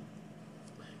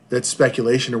that's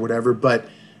speculation or whatever. But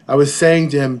I was saying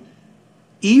to him,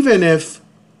 even if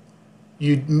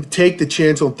you take the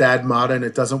chance on Dad Mata and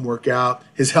it doesn't work out,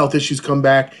 his health issues come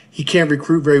back, he can't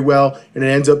recruit very well, and it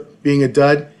ends up being a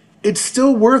dud, it's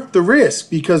still worth the risk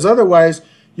because otherwise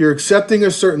you're accepting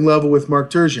a certain level with Mark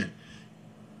Turgeon.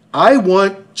 I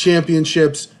want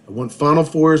championships. I want Final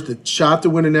Fours, the shot to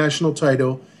win a national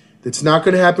title. That's not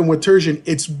going to happen with Turgeon.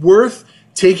 It's worth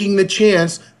taking the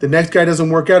chance the next guy doesn't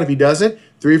work out. If he doesn't,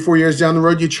 3 or 4 years down the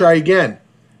road, you try again.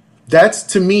 That's,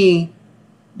 to me,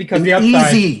 because the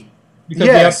upside, easy. Because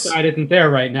the upside isn't there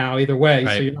right now either way.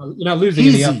 Right. So you're not losing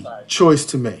easy any upside. Choice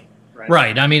to me.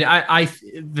 Right. I mean,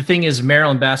 the thing is,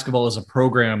 Maryland basketball is a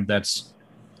program that's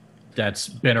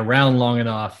been around long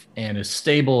enough and is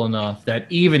stable enough that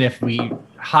even if we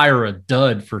hire a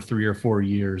dud for 3 or 4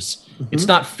 years, it's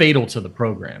not fatal to the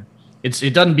program.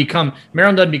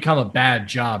 Maryland doesn't become a bad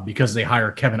job because they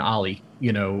hire Kevin Ollie,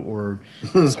 or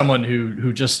someone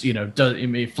who just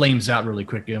flames out really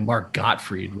quick. Mark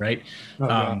Gottfried, right?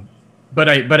 But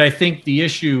I think the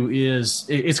issue is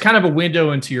it's kind of a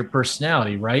window into your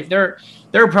personality, right? There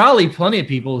are probably plenty of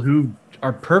people who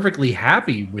are perfectly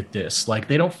happy with this. Like,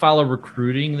 they don't follow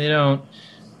recruiting. They're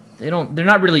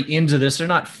not really into this. They're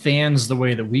not fans the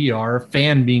way that we are.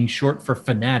 Fan being short for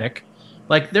fanatic.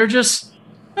 Like, they're just,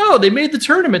 they made the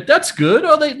tournament. That's good.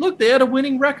 They had a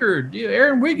winning record.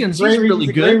 Aaron Wiggins, he's really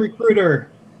good. Great recruiter.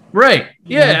 Right.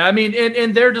 Yeah. I mean,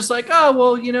 and they're just like,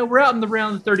 we're out in the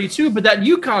round of 32, but that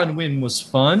UConn win was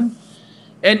fun.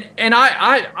 And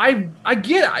I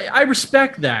get it. I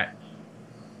respect that.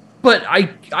 But I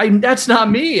that's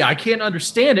not me. I can't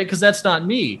understand it because that's not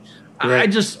me.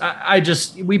 Right. I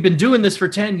just we've been doing this for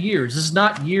 10 years. This is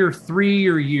not year 3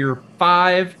 or year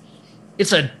 5.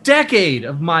 It's a decade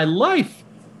of my life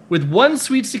with one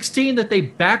Sweet 16 that they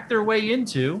backed their way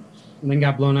into. And then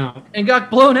got blown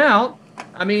out.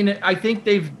 I mean, I think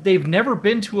they've never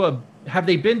been to have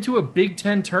they been to a Big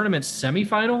Ten tournament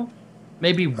semifinal?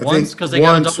 Maybe once because they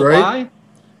got a double bye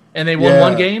and they won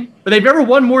one game. But they've never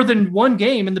won more than one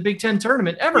game in the Big Ten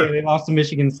tournament ever. Yeah, they lost to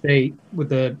Michigan State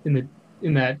in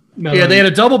that. Yeah, they had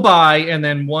a double bye and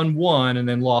then won one and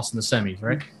then lost in the semis,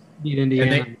 right? Beat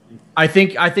Indiana. I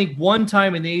think one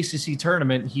time in the ACC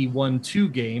tournament he won 2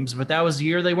 games, but that was the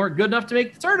year they weren't good enough to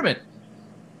make the tournament.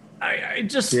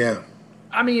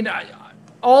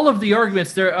 All of the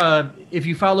arguments there. If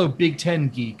you follow Big Ten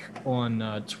Geek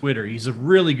on Twitter, he's a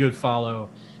really good follow,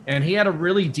 and he had a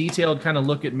really detailed kind of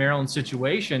look at Maryland's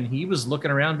situation. He was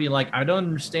looking around, being like, "I don't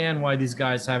understand why these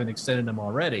guys haven't extended them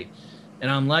already." And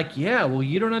I'm like, "Yeah, well,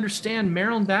 you don't understand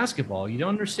Maryland basketball. You don't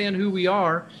understand who we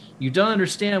are. You don't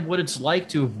understand what it's like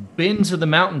to have been to the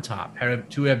mountaintop,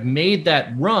 to have made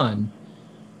that run,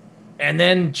 and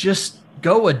then just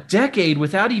go a decade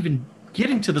without even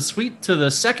getting to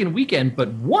the second weekend, but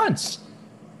once."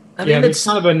 I mean, it's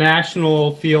kind of a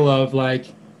national feel of like,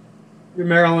 you're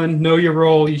Maryland, know your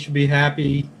role. You should be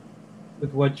happy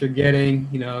with what you're getting.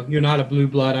 You're not a blue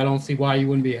blood. I don't see why you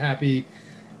wouldn't be happy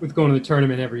with going to the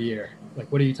tournament every year. Like,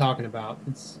 what are you talking about?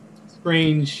 It's a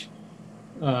strange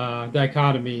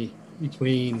dichotomy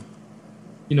between,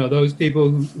 those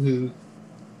people who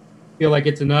feel like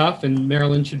it's enough and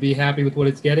Maryland should be happy with what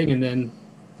it's getting, and then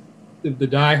the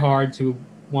diehards who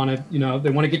want to,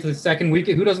 they want to get to the second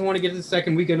weekend. Who doesn't want to get to the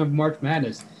second weekend of March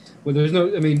Madness? Well,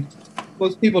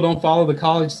 most people don't follow the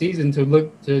college season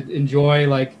to enjoy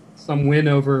like some win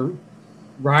over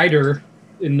Rider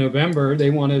in November.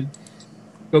 They want to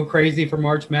go crazy for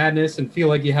March Madness and feel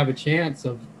like you have a chance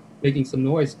of making some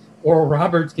noise. Oral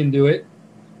Roberts can do it.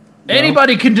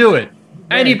 Anybody can do it.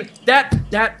 Right.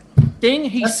 That thing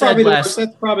he said last.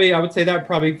 I would say that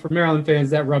probably for Maryland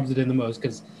fans that rubs it in the most,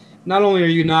 because not only are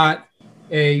you not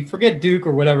forget Duke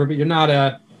or whatever, but you're not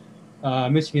a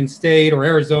Michigan State or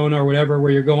Arizona or whatever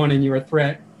where you're going and you're a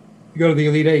threat. You go to the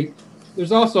Elite Eight.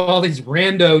 There's also all these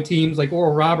rando teams like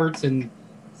Oral Roberts and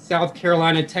South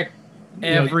Carolina Tech.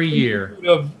 Every year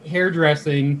of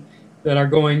hairdressing that are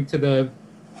going to the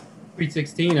Sweet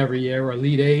 16 every year, or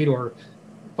Elite Eight, or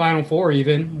Final Four,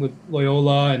 even with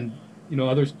Loyola and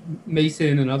others,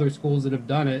 Mason and other schools that have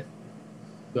done it.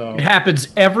 So it happens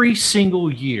every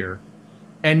single year,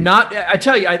 and I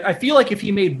tell you, I feel like if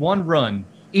he made one run,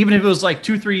 even if it was like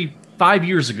 2, 3, 5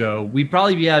 years ago, we'd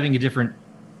probably be having a different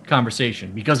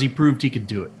conversation because he proved he could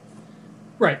do it.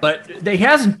 Right, but he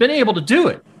hasn't been able to do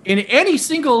it in any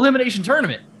single elimination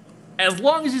tournament as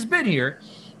long as he's been here.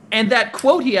 And that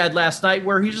quote he had last night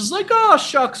where he's just like, "Oh,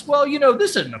 shucks, well,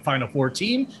 this isn't a Final Four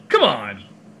team. Come on.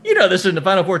 This isn't a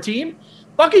Final Four team.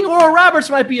 Fucking Oral Roberts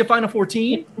might be a Final Four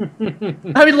team."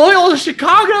 I mean, Loyola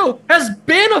Chicago has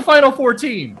been a Final Four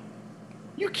team.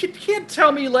 You can't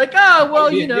tell me like,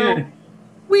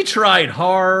 we tried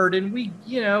hard and we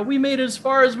made it as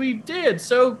far as we did.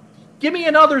 So give me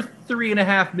another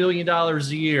 $3.5 million a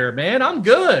year, man. I'm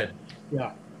good.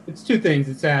 Yeah, it's 2 things.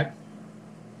 It's that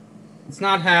it's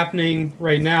not happening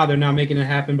right now. They're not making it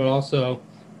happen, but also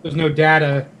there's no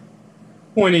data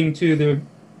pointing to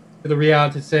the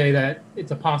reality to say that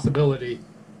it's a possibility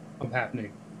of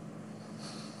happening.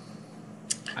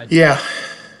 I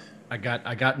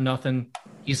got nothing.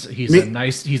 He's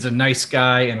a nice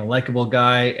guy and a likable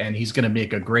guy, and he's going to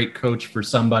make a great coach for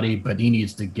somebody. But he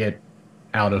needs to get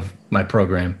out of my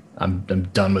program. I'm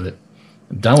done with it.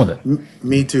 I'm done with it.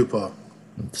 Me too, Paul.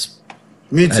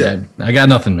 Me too. I got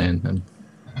nothing, man.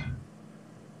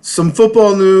 Some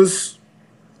football news.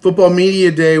 Football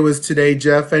Media Day was today,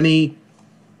 Jeff. Any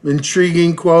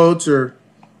intriguing quotes or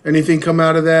anything come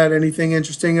out of that? Anything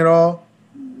interesting at all?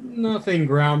 Nothing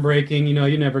groundbreaking. You know,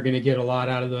 you're never going to get a lot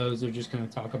out of those. They're just going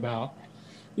to talk about,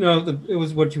 it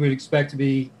was what you would expect to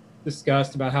be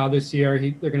discussed about how this year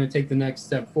they're going to take the next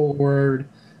step forward.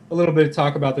 A little bit of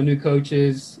talk about the new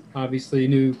coaches, obviously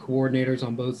new coordinators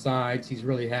on both sides he's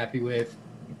really happy with.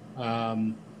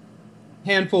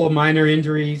 Handful of minor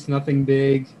injuries, nothing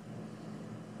big.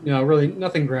 Really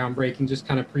nothing groundbreaking, just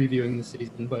kind of previewing the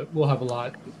season, but we'll have a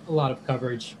lot of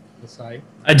coverage on the site.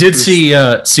 I did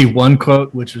see one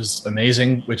quote which was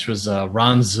amazing, which was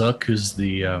Ron Zook, who's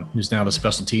now the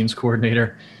special teams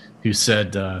coordinator, who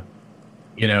said,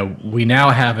 we now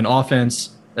have an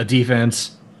offense, a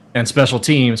defense, and special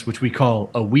teams, which we call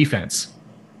a we-fence.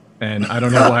 And I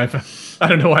don't know why I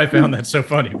found that so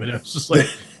funny, but it was just like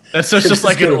that's just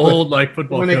like an old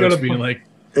football when coach being like,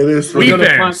 it is we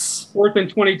fence. 4th and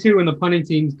 22, and the punting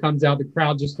team comes out, the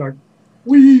crowd just starts,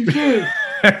 we fence.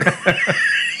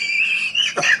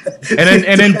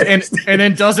 and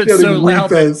then does it so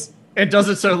loud. It does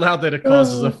it so loud that it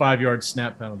causes a 5-yard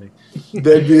snap penalty.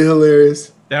 That'd be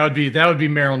hilarious. That would be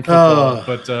Maryland football.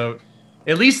 But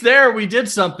at least there we did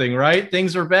something, right?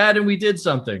 Things are bad and we did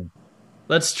something.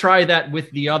 Let's try that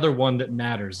with the other one that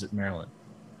matters at Maryland.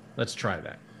 Let's try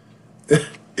that.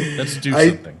 Let's do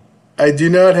something. I do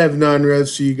not have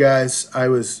non-res for you guys. I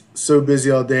was so busy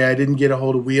all day. I didn't get a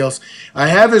hold of Wheels. I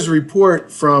have his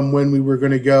report from when we were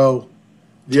going to go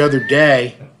the other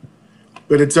day,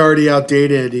 but it's already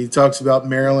outdated. He talks about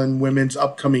Maryland women's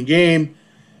upcoming game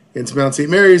against Mount St.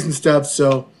 Mary's and stuff,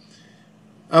 so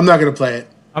I'm not going to play it.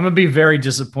 I'm going to be very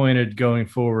disappointed going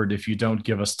forward if you don't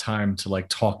give us time to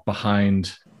talk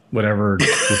behind whatever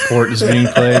report is being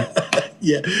played.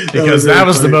 Yeah. Because that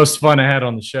was the most fun I had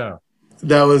on the show.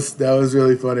 That was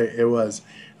really funny. It was.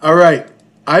 All right.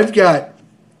 I've got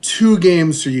 2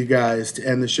 games for you guys to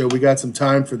end the show. We got some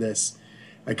time for this.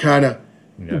 I kind of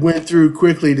went through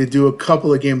quickly to do a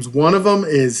couple of games. One of them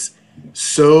is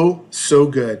so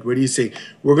good. What do you see?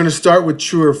 We're going to start with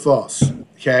true or false,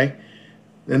 okay?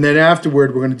 And then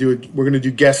afterward, we're going to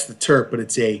do guess the Terp, but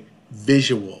it's a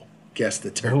visual guess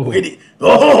the Terp.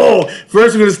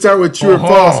 First we're going to start with true or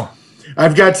false.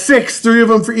 I've got 6, 3 of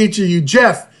them for each of you.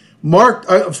 Jeff, Mark.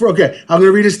 Okay, I'm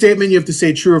going to read a statement. You have to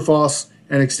say true or false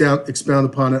and expound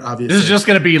upon it. Obviously, this is just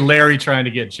going to be Larry trying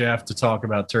to get Jeff to talk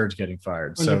about Turge getting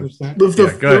fired. So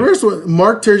the first one,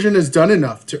 Mark Turgeon has done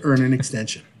enough to earn an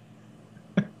extension.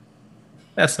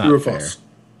 That's not true or fair. False.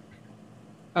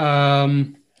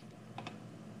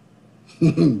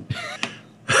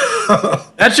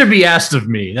 That should be asked of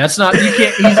me. That's not. You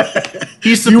can't.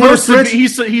 He's supposed to be.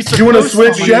 He's supposed you want to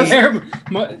switch, Jeff?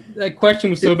 That question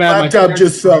was so bad. My laptop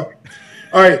just fell.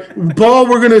 All right, Paul.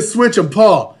 We're going to switch him.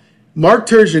 Paul. Mark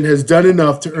Turgeon has done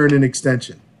enough to earn an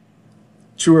extension.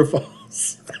 True or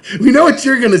false? We know what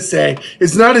you're going to say.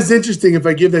 It's not as interesting if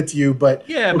I give that to you, but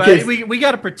yeah, okay. But we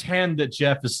got to pretend that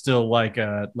Jeff is still like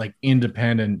a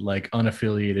independent,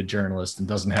 unaffiliated journalist and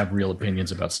doesn't have real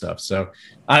opinions about stuff. So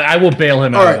I will bail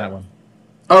him out of that one.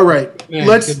 All right, man,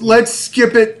 let's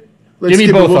skip it. Give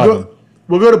me both of them.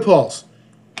 We'll go to Paul's.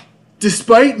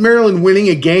 Despite Maryland winning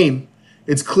a game,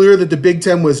 it's clear that the Big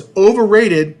Ten was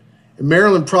overrated, and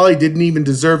Maryland probably didn't even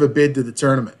deserve a bid to the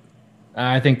tournament.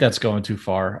 I think that's going too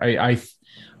far.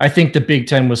 I think the Big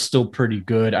Ten was still pretty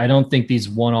good. I don't think these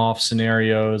one-off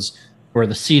scenarios where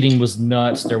the seeding was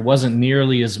nuts, there wasn't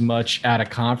nearly as much at a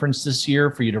conference this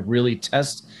year for you to really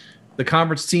test the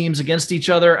conference teams against each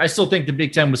other. I still think the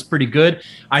Big Ten was pretty good.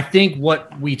 I think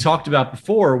what we talked about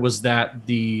before was that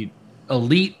the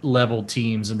elite level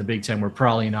teams in the Big Ten were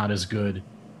probably not as good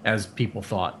as people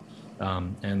thought.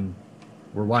 And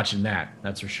we're watching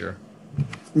that's for sure.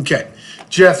 Okay.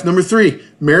 Jeff, number 3.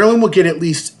 Maryland will get at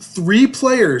least 3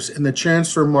 players in the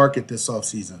transfer market this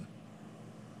offseason.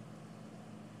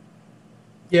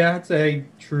 Yeah, I'd say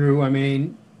true. I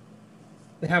mean,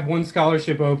 they have 1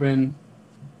 scholarship open.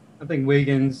 I think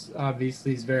Wiggins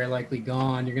obviously is very likely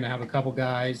gone. You're going to have a couple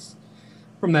guys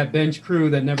from that bench crew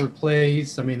that never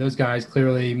plays. I mean, those guys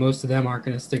clearly, most of them aren't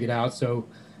going to stick it out. So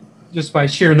just by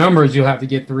sheer numbers, you'll have to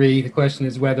get 3. The question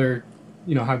is whether,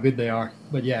 how good they are.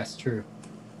 But yes, true.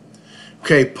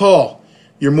 Okay, Paul,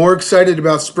 you're more excited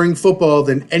about spring football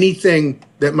than anything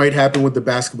that might happen with the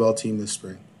basketball team this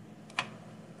spring.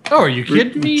 Oh, are you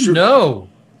kidding me?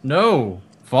 No,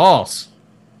 false.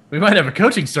 We might have a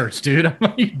coaching search, dude.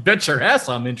 You bet your ass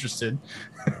I'm interested.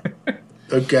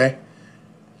 Okay.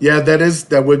 Yeah,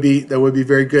 that would be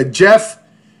very good. Jeff,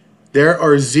 there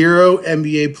are 0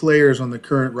 NBA players on the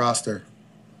current roster.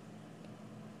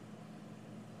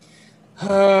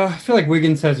 I feel like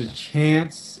Wiggins has a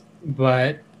chance,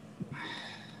 but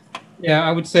yeah,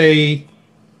 I would say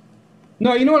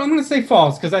no. You know what? I'm going to say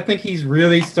false because I think he's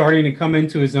really starting to come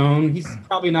into his own. He's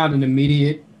probably not an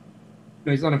immediate.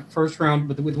 He's on a first round,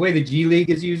 but with the way the G League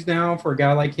is used now, for a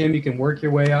guy like him, you can work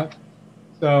your way up.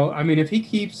 So, I mean, if he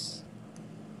keeps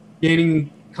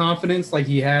gaining confidence like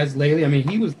he has lately, I mean,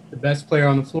 he was the best player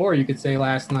on the floor, you could say,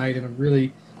 last night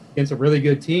against a really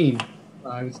good team.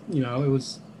 It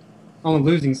was on the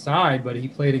losing side, but he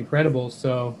played incredible.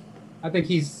 So, I think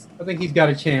he's got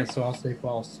a chance. So I'll say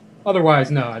false.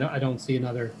 Otherwise, no, I don't see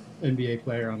another NBA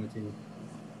player on the team.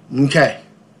 Okay,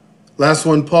 last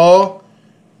one, Paul.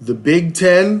 The Big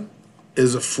Ten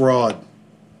is a fraud.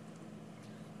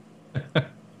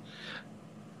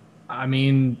 I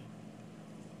mean,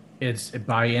 it's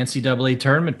by NCAA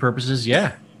tournament purposes,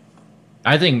 yeah.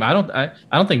 I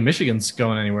don't think Michigan's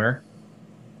going anywhere.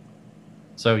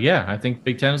 So yeah, I think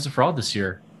Big Ten is a fraud this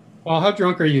year. Well, how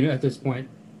drunk are you at this point?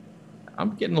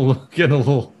 I'm getting a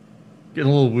little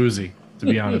woozy, to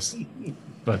be honest.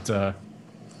 But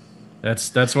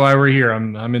that's why we're here.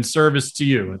 I'm in service to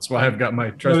you. That's why I've got my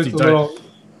trusty diet.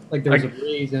 Like there's a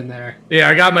breeze in there. Yeah,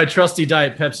 I got my trusty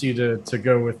Diet Pepsi to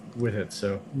go with it.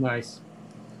 So nice.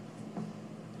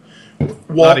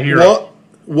 Walt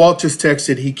just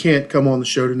texted he can't come on the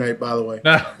show tonight, by the way.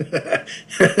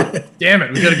 Damn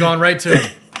it, we could have gone right to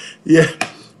him. Yeah.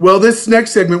 Well, this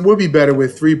next segment would be better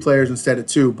with 3 players instead of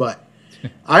 2, but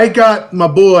I got my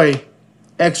boy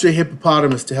Extra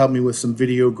Hippopotamus to help me with some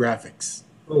video graphics.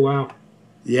 Oh, wow.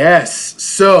 Yes.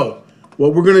 So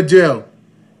what we're going to do,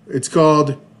 it's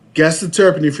called Guess the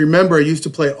Terp. And if you remember, I used to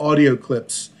play audio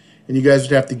clips, and you guys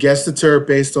would have to guess the terp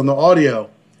based on the audio.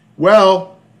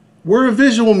 Well, we're a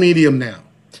visual medium now.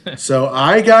 So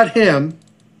I got him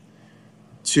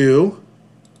to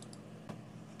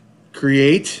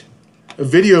create a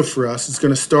video for us. It's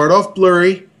going to start off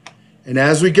blurry, and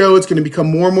as we go, it's going to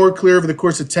become more and more clear over the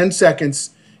course of 10 seconds.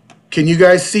 Can you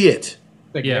guys see it?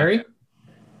 Like Gary?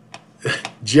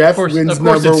 Jeff wins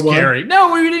number 1. Gary.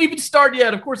 No, we didn't even start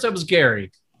yet. Of course that was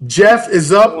Gary. Jeff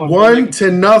is up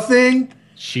 1-0.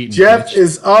 Jeff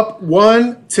is up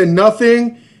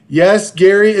 1-0. Yes,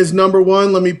 Gary is number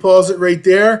 1. Let me pause it right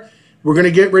there. We're going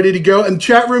to get ready to go. And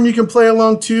chat room, you can play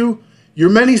along too. You're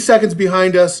many seconds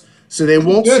behind us, so they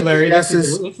won't see Larry.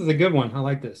 guesses. This is a good one. I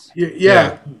like this.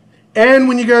 Yeah. And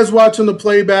when you guys watch on the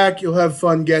playback, you'll have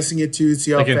fun guessing it too.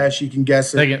 See how fast you can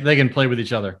guess it. They can play with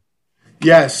each other.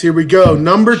 Yes, here we go.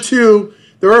 Number 2.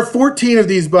 There are 14 of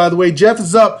these, by the way. Jeff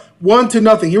is up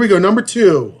 1-0. Here we go. Number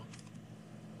 2.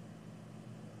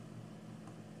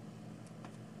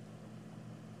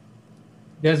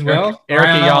 As well, Eric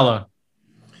Ayala.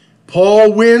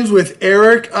 Paul wins with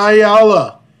Eric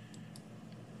Ayala.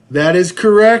 That is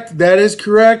correct.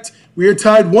 We are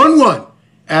tied 1-1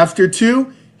 after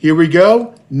 2. Here we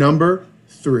go. Number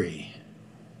 3.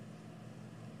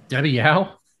 Debbie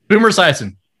Yao. Boomer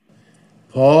Esiason.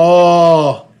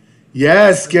 Paul,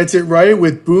 yes, gets it right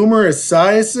with Boomer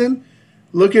Esiason.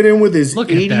 Look at him with his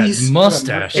 80s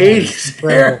mustache. 80s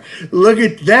hair. Look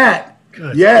at that.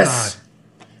 Good yes. God.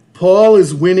 Paul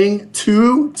is winning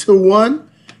 2-1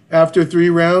 after 3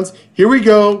 rounds. Here we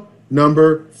go.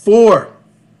 Number 4.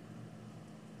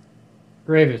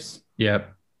 Gravis.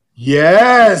 Yep.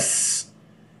 Yes.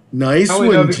 Nice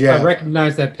one, Jeff. I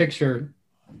recognize that picture.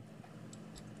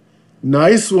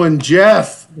 Nice one,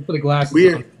 Jeff. Put the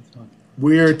glasses on.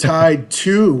 We are tied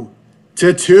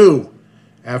 2-2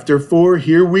 after 4.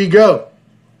 Here we go.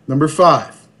 Number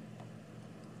 5.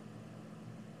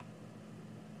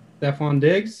 Stephon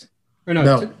Diggs? Or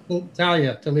no.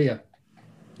 Talia.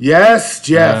 Yes,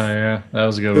 Jeff. Yeah, that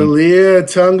was a good one. Talia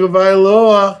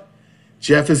Tagovailoa.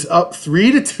 Jeff is up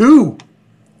 3-2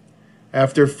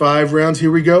 after 5 rounds. Here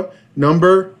we go.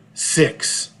 Number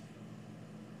 6.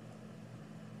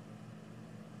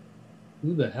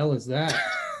 Who the hell is that?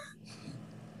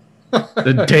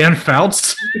 The Dan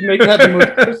Fouts? You could make that the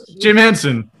most Jim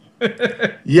Henson.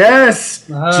 Yes,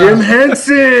 Jim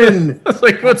Henson.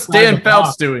 Like, what's Dan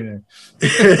Fouts doing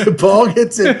there? Paul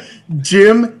gets it.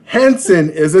 Jim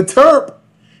Henson is a Terp.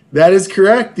 That is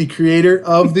correct. The creator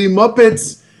of the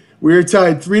Muppets. We're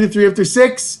tied 3-3 after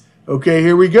 6. Okay,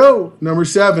 here we go. Number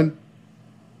 7.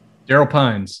 Daryl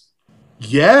Pines.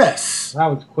 Yes. That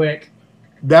was quick.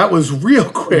 That was real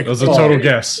quick. That was a total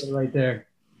guess. Right there.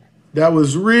 That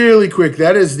was really quick.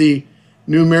 That is the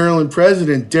new Maryland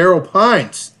president, Daryl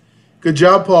Pines. Good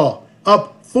job, Paul.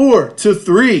 Up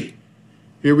 4-3.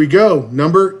 Here we go.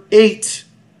 Number 8.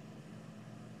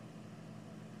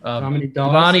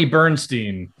 Bonnie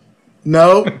Bernstein.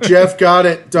 No, Jeff got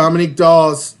it. Dominique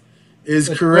Dawes is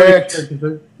correct.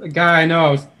 A guy I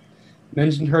know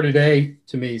mentioned her today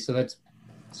to me, so that's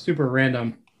super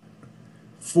random.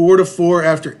 4-4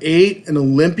 after 8. An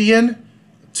Olympian,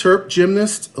 Terp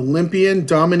gymnast, Olympian,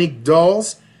 Dominique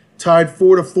Dawes, tied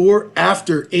 4-4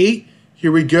 after 8.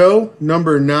 Here we go.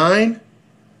 Number 9.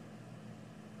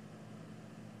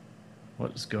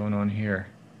 What is going on here?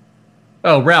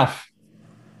 Oh, Ralph.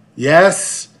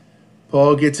 Yes.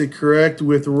 Paul gets it correct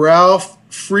with Ralph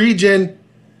Friedgen.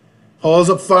 Paul's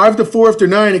up 5-4 after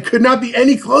 9. It could not be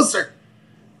any closer.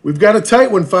 We've got a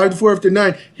tight one, 5-4 after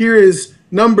 9. Here is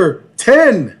number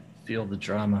 10. Feel the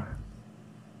drama.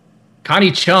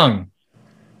 Connie Chung.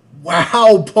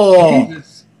 Wow, Paul.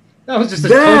 Jesus. That was just a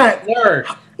That- total blur.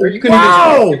 Or you couldn't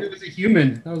Wow. even tell it was a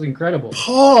human. That was incredible.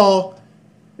 Paul.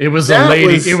 It was a That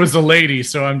lady. was- It was a lady.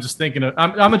 So I'm just thinking of.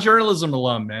 I'm a journalism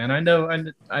alum, man. I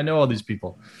know all these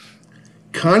people.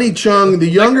 Connie Chung, the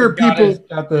younger people.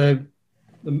 Got the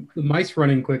mice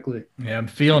running quickly. Yeah, I'm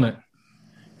feeling it.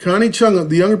 Connie Chung,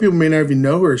 the younger people may not even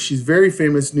know her. She's a very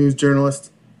famous news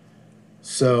journalist.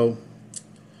 So,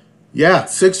 yeah,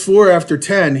 6-4 after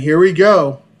 10. Here we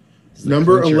go.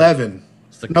 Number clincher. 11.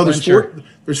 No,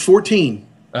 there's 14.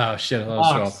 Oh shit!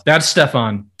 That's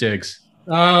Stefan Diggs.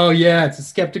 Oh yeah, it's a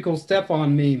skeptical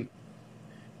Stefan meme.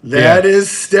 That is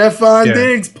Stefan Yeah.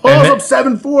 Diggs. Paul's up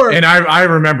 7-4. And I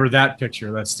remember that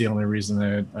picture. That's the only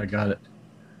reason I got it.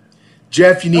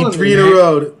 Jeff, you need Telling 3 me, in a man.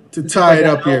 row to tie it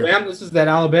up here. This is that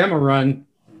Alabama run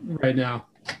right now.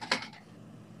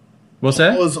 What's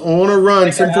that? Paul is on a run.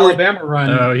 Like that 7-4. Alabama run.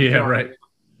 Oh yeah, right.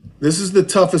 This is the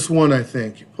toughest one, I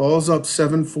think. Paul's up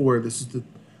 7-4. This is the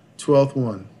 12th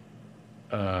one.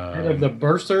 Head of the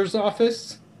bursar's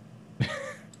office.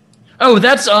 Oh,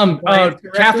 that's Director?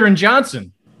 Katherine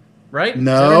Johnson, right? Is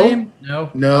that her No. name?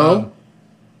 No. No.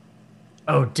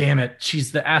 Oh damn it!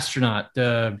 She's the astronaut.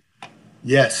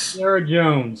 Yes. Sarah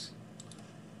Jones.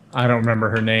 I don't remember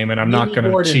her name, and I'm not Mimi going to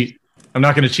Gordon. cheat. I'm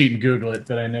not going to cheat and Google it,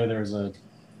 but I know there was a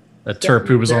Terp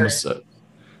who was on the.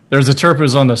 There's a Terp who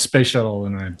was on the space shuttle,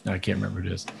 and I can't remember who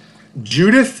it is.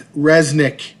 Judith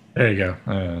Resnick. There you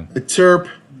go. The Terp.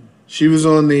 She was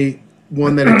on the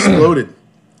one that exploded.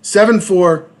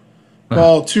 7-4.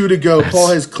 Paul, 2 to go. Paul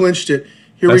has clinched it.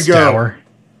 Here we That's go. Dower.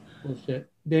 Bullshit.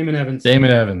 Damon Evans.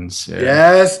 Damon Evans. Yeah.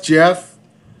 Yes, Jeff.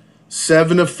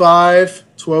 7-5.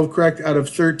 12 correct out of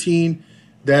 13.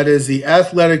 That is the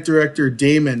athletic director,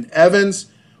 Damon Evans.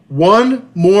 1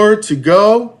 more to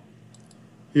go.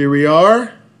 Here we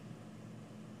are.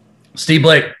 Steve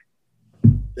Blake.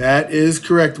 That is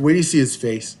correct. Wait till you see his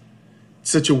face.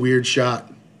 Such a weird shot.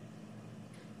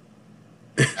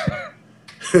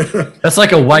 That's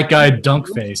like a white guy dunk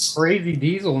face. Crazy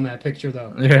Diesel in that picture,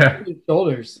 though. Yeah. His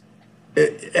shoulders.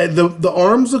 The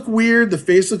arms look weird. The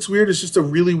face looks weird. It's just a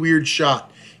really weird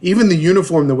shot. Even the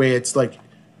uniform, the way it's like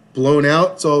blown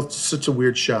out, it's all such a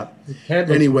weird shot. His head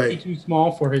looks Anyway. way too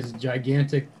small for his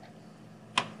gigantic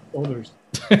shoulders.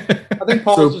 I think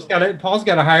Paul's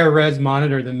got a higher res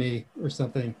monitor than me or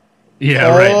something.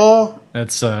 Yeah, right.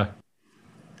 That's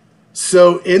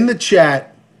So in the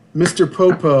chat, Mr.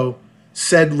 Popo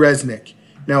said Resnick.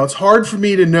 Now it's hard for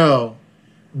me to know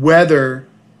whether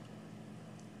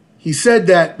he said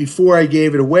that before I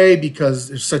gave it away because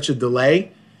there's such a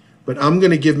delay, but I'm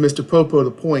going to give Mr. Popo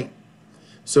the point.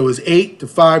 So it was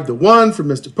 8-5-1 for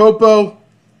Mr. Popo.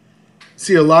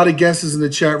 See a lot of guesses in the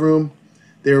chat room.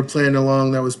 They were playing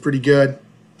along. That was pretty good.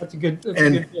 That's a good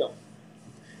deal.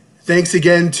 Thanks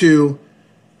again to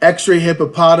X-Ray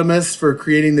Hippopotamus for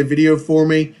creating the video for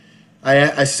me.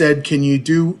 I said, can you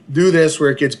do this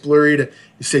where it gets blurry?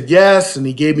 He said yes, and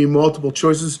he gave me multiple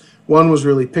choices. One was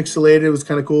really pixelated. It was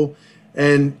kind of cool.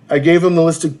 And I gave him the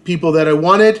list of people that I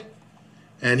wanted,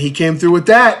 and he came through with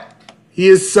that. He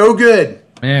is so good.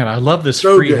 Man, I love this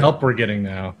So free good. help we're getting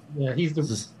now. Yeah, he's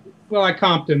the. Well, I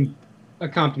comped him. I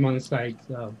comped him on the site.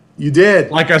 So You did.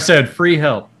 Like I said, free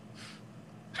help.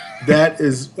 That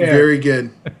is Fair. very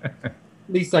good.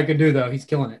 least I could do though. He's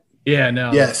killing it. Yeah,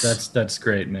 no, Yes. that's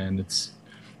great, man.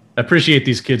 I appreciate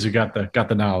these kids who got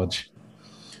the knowledge.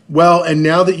 Well, and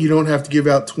now that you don't have to give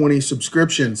out 20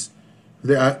 subscriptions for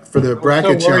the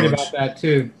bracket I'm so worried challenge. about that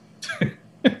too.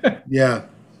 Yeah.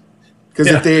 Because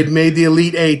Yeah. if they had made the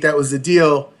Elite Eight, that was the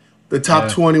deal. the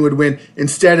top 20 would win.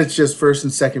 Instead, it's just first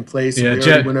and second place. Yeah,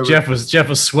 And Jeff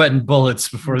was sweating bullets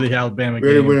before the Alabama we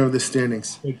already game. went over the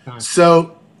standings.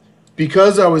 So,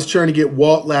 because I was trying to get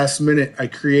Walt last minute, I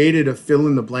created a fill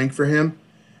in the blank for him.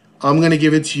 I'm going to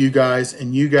give it to you guys,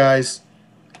 and you guys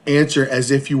answer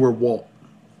as if you were Walt.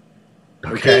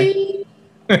 Okay?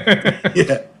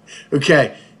 Yeah.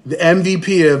 Okay. The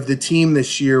MVP of the team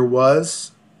this year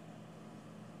was?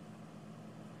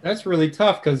 That's really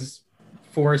tough because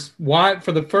for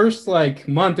the first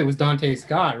month it was Dante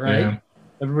Scott, right? Yeah.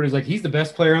 Everybody's like, he's the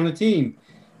best player on the team.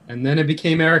 And then it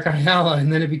became Eric Ayala,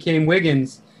 and then it became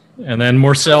Wiggins. And then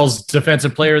Morcell's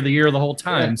defensive player of the year the whole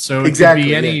time. Yeah. So it could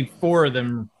be any four of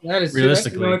them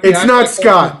realistically. It's not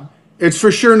Scott. It's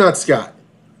for sure not Scott.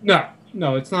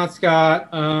 No, it's not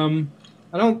Scott.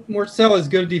 Morcell is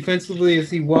good defensively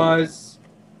as he was.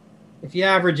 If you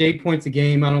average 8 points a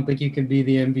game, I don't think you can be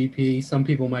the MVP. Some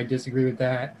people might disagree with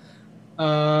that.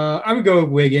 I would go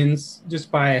with Wiggins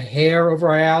just by a hair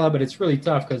over Ayala, but it's really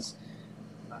tough because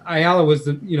Ayala was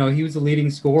he was the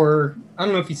leading scorer. I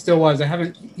don't know if he still was.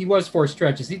 He was for a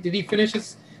stretch. Did he finish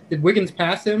did Wiggins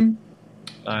pass him?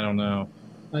 I don't know.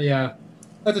 Yeah.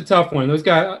 That's a tough one. Those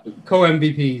guys,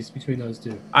 co-MVPs between those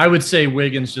two. I would say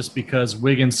Wiggins just because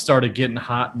Wiggins started getting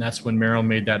hot, and that's when Maryland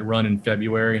made that run in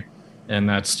February. And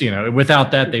that's,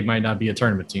 without that, they might not be a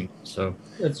tournament team. So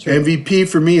that's true. MVP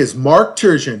for me is Mark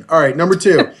Turgeon. All right, number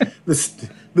 2.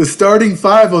 The starting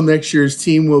 5 on next year's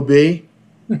team will be?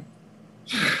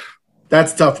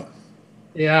 That's a tough one.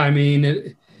 Yeah, I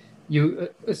mean,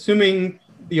 assuming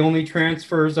the only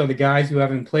transfers are the guys who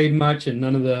haven't played much and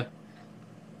none of the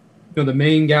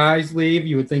main guys leave,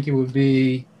 you would think it would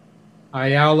be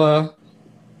Ayala,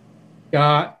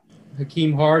 Scott,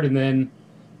 Hakeem Hart, and then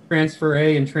transfer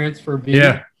A and transfer B.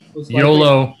 Yeah,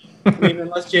 YOLO. I mean,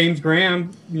 unless James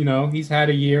Graham, he's had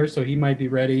a year, so he might be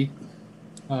ready.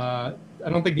 I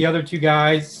don't think the other two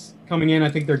guys coming in, I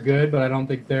think they're good, but I don't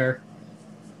think they're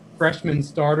freshman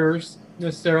starters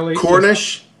necessarily.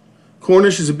 Cornish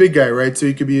is a big guy, right? So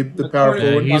he could be the power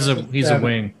forward. He's a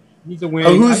wing. He's a wing.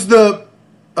 Who's the?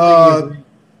 Sorry.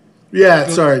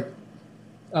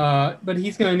 But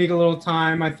he's going to need a little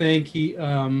time. I think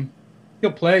he'll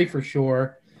play for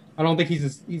sure. I don't think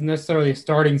he's necessarily a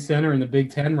starting center in the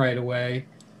Big Ten right away.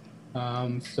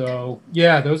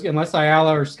 Those unless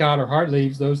Ayala or Scott or Hart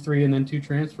leaves, those 3 and then 2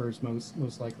 transfers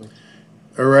most likely.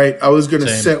 All right, I was going to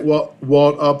set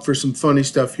Walt up for some funny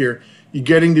stuff here. You're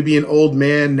getting to be an old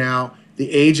man now.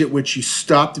 The age at which you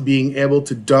stopped being able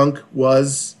to dunk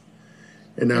was,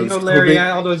 and Larry,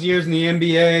 all those years in the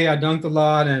NBA, I dunked a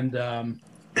lot, and I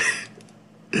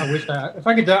wish if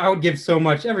I could, I would give so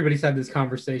much. Everybody's had this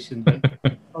conversation, but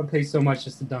I would pay so much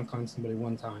just to dunk on somebody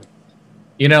one time.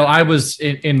 I was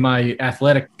in my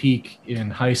athletic peak in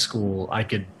high school. I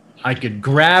could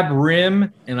grab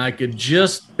rim and I could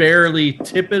just barely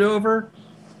tip it over,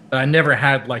 but I never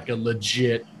had like a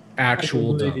legit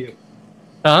actual dunk. You.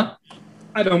 Huh?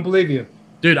 I don't believe you,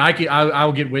 dude.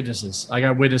 I'll get witnesses. I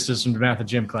got witnesses from the math and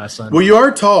gym class. Son. Well, you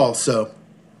are tall, so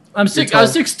I'm 6'. I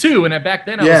was 6'2", and back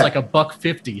then I was like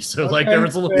 $150. So like there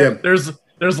was a little,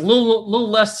 there's a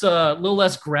little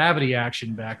less gravity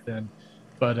action back then.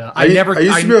 But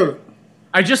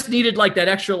I just needed like that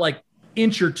extra like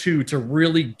inch or two to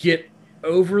really get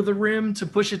over the rim to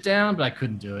push it down, but I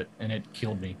couldn't do it, and it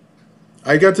killed me.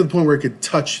 I got to the point where I could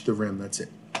touch the rim. That's it.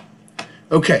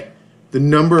 Okay. The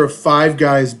number of Five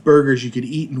Guys burgers you could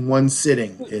eat in one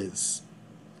sitting is?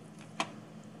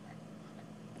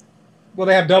 Well,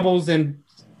 they have doubles and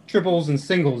triples and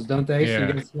singles, don't they? Yeah. So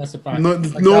you can specify.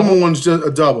 The normal one's just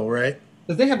a double, right?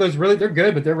 Because they have those they're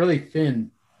good, but they're really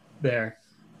thin there.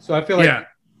 So I feel like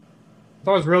if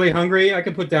I was really hungry, I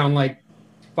could put down like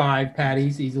 5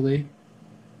 patties easily,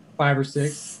 5 or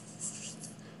 6.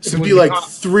 So it'd be like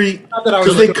 3,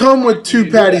 because they come with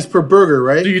 2 patties per burger,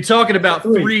 right? So you're talking about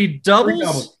 3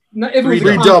 doubles?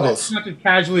 Three doubles. Not just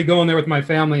casually going there with my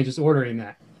family and just ordering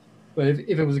that. But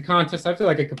if it was a contest, I feel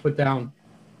like I could put down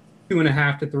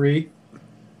 2.5 to 3.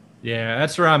 Yeah,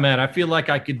 that's where I'm at. I feel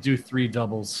like I could do 3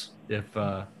 doubles if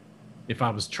I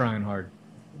was trying hard.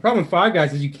 The problem with Five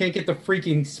Guys is you can't get the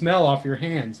freaking smell off your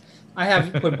hands. I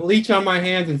have put bleach on my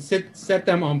hands and set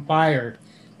them on fire.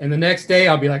 And the next day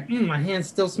I'll be like, my hands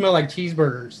still smell like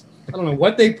cheeseburgers. I don't know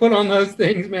what they put on those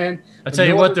things, man. I tell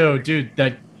you what, though, dude,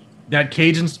 that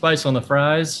Cajun spice on the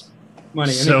fries,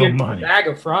 money. So and money. A bag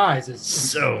of fries is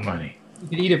so money. You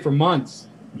could eat it for months.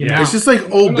 Yeah, it's just like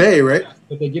Old Bay, right?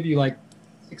 But they give you like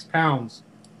 6 pounds.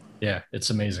 Yeah, it's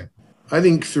amazing. I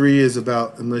think 3 is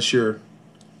about, unless you're.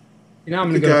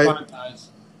 I'm going to go to Five Guys.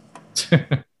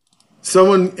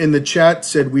 Someone in the chat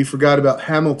said we forgot about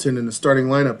Hamilton in the starting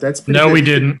lineup. That's pretty no, good. we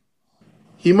didn't.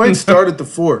 He might start at the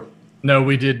 4. No,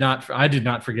 we did not. I did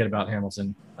not forget about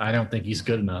Hamilton. I don't think he's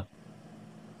good enough.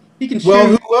 He can shoot. Well,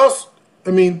 who else?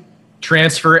 I mean,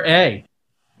 transfer A.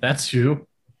 That's who.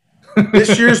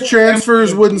 This year's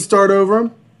transfers wouldn't start over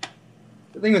him.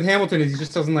 The thing with Hamilton is he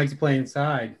just doesn't like to play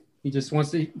inside. He just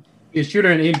wants to be a shooter.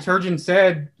 And Turgeon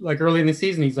said, like early in the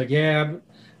season, he's like, yeah,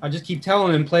 I just keep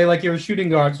telling him, play like you're a shooting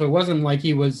guard. So it wasn't like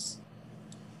he was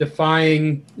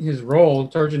defying his role.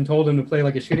 Turgeon told him to play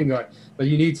like a shooting guard. But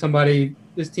you need somebody,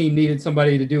 this team needed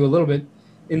somebody to do a little bit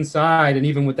inside. And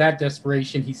even with that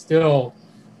desperation, he still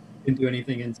didn't do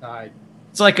anything inside.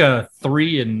 It's like a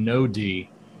 3 and no D,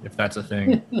 if that's a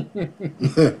thing.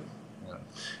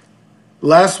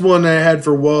 Last one I had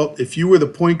for Walt, if you were the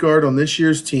point guard on this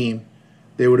year's team,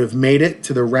 they would have made it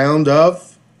to the round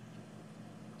of?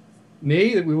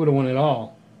 Me? We would have won it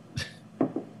all.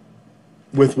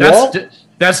 With Walt?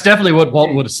 That's definitely what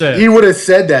Walt would have said. He would have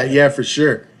said that, yeah, for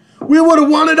sure. We would have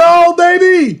won it all,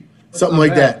 baby! Something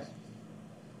like that.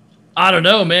 I don't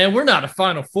know, man. We're not a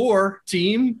Final Four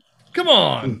team. Come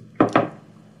on.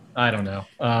 I don't know.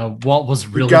 Walt was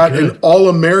really good. You got an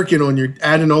All-American on your –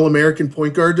 add an All-American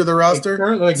point guard to the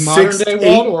roster? Like modern-day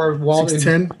Walt or Walt?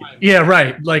 6'10"? Yeah,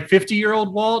 right. Like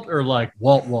 50-year-old Walt or like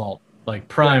Walt, like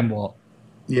prime Walt?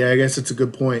 Yeah, I guess it's a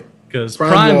good point. Because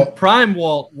prime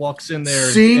Walt walks in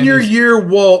there. Senior year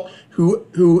Walt,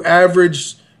 who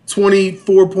averaged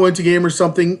 24 points a game or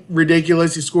something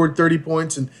ridiculous. He scored 30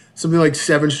 points in something like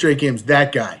 7 straight games.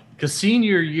 That guy. Because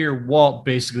senior year Walt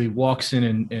basically walks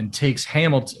in and takes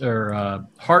Hamilton or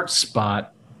Hart's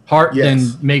spot. Hart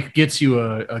then gets you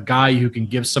a guy who can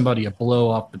give somebody a blow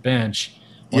off the bench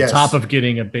on top of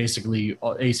getting a basically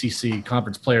ACC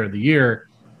Conference Player of the Year.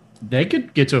 They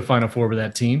could get to a Final Four with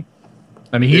that team.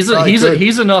 I mean,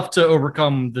 he's enough to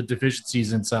overcome the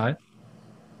deficiencies inside.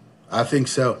 I think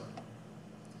so.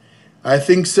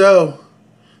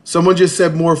 Someone just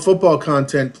said more football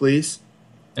content, please.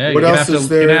 Hey, what else is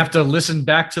there? You're going to have to listen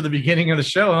back to the beginning of the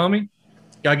show, homie.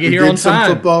 Got to get here on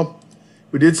time.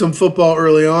 We did some football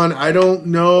early on. I don't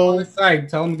know. On the site.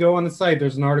 Tell them to go on the site.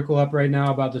 There's an article up right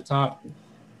now about the top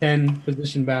 10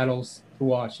 position battles to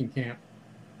watch in camp.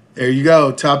 There you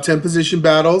go. Top 10 position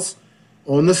battles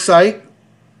on the site.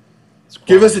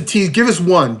 Give us a tease. Give us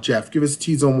one, Jeff. Give us a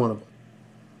tease on one of them.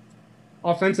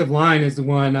 Offensive line is the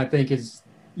one I think is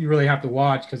you really have to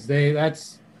watch because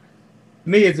that's to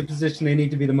me it's a position they need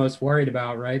to be the most worried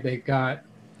about, right? They've got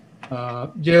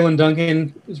Jalen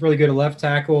Duncan is really good at left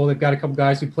tackle. They've got a couple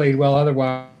guys who played well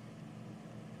otherwise.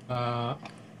 And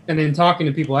then talking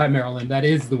to people at Maryland, that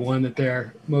is the one that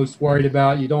they're most worried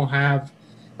about. You don't have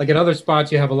like at other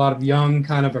spots, you have a lot of young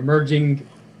kind of emerging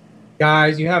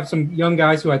guys. You have some young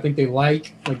guys who I think they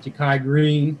like Ja'Kai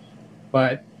Green,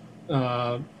 but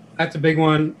that's a big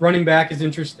one. Running back is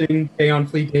interesting. Deion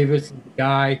Fleet Davis is the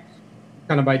guy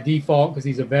kind of by default because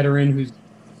he's a veteran who's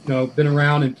been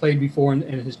around and played before and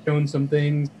has shown some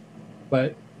things.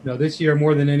 But this year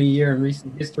more than any year in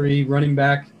recent history, running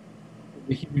back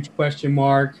is a huge question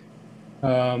mark.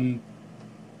 And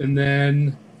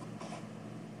then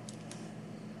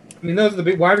those are the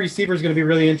big wide receivers going to be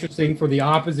really interesting for the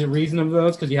opposite reason of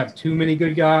those because you have too many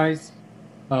good guys.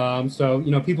 So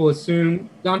people assume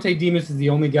Dante Demas is the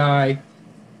only guy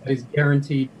that is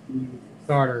guaranteed to be a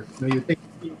starter. You think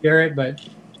Steve Garrett, but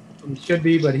he should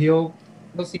be, but he'll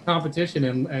see competition,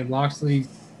 and Loxley's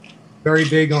very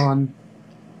big on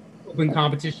open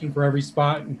competition for every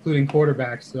spot, including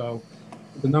quarterbacks. So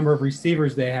the number of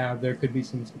receivers they have, there could be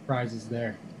some surprises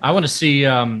there. I want to see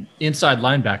inside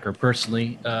linebacker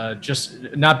personally, just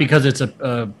not because it's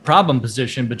a problem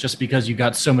position, but just because you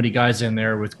got so many guys in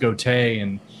there with Gote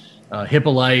and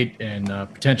Hippolyte and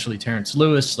potentially Terrence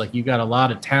Lewis. Like you got a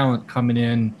lot of talent coming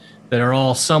in that are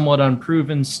all somewhat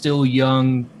unproven, still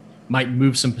young, might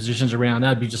move some positions around.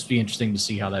 That'd be interesting to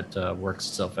see how that works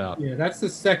itself out. Yeah, that's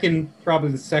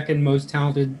probably the second most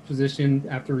talented position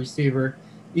after receiver,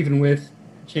 even with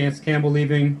Chance Campbell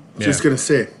leaving. Just going to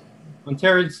say it. On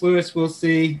Terrence Lewis, we'll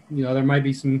see. There might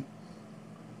be some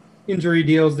injury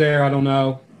deals there. I don't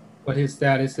know what his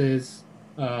status is.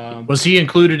 Was he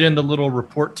included in the little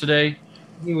report today?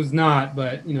 He was not,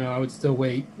 but, I would still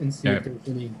wait and see if there's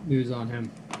any news on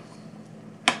him.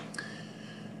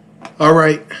 All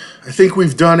right. I think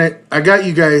we've done it. I got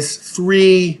you guys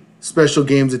 3 special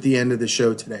games at the end of the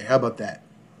show today. How about that?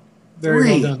 Very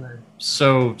well done there.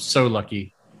 So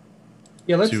lucky.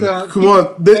 Yeah, let's keep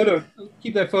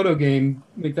that photo game.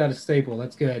 Make that a staple.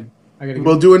 That's good.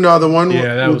 We'll do another one.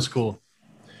 Yeah, that was cool.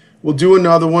 We'll do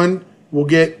another one.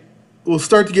 We'll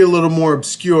start to get a little more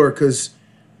obscure because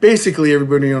basically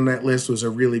everybody on that list was a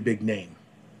really big name.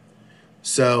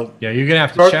 So yeah, you're gonna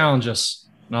have to challenge us.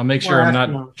 And I'll make sure I'm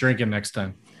not drinking next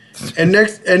time. And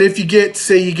if you get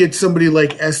somebody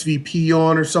like SVP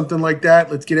on or something like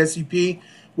that, let's get SVP.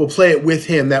 We'll play it with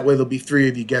him. That way there'll be 3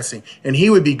 of you guessing. And he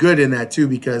would be good in that too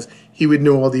because he would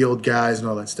know all the old guys and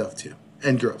all that stuff too.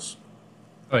 And girls.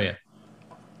 Oh yeah.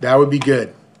 That would be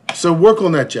good. So work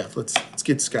on that, Jeff. Let's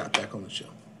get Scott back on the show.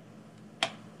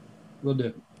 We'll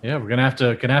do. Yeah, we're gonna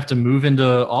have to move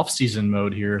into off-season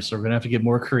mode here, so we're gonna have to get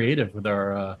more creative with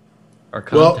our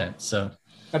content. Well, so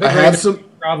I think I have some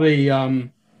probably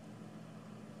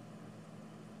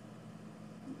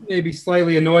maybe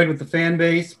slightly annoyed with the fan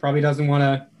base. Probably doesn't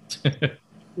want to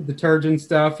detergent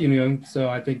stuff, So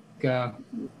I think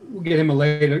we'll get him a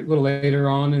little later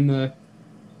on in the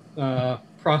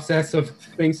process of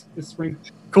things this spring.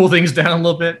 Cool things down a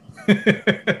little bit.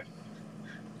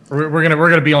 we're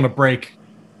gonna be on a break.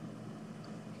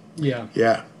 Yeah.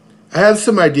 Yeah. I have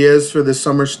some ideas for the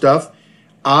summer stuff.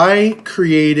 I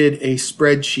created a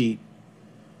spreadsheet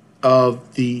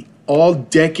of the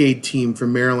all-decade team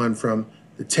from Maryland from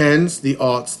the 10s, the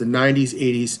aughts, the 90s,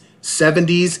 80s,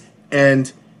 70s,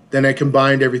 and then I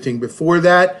combined everything before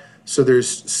that. So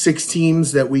there's 6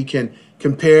 teams that we can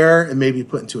compare and maybe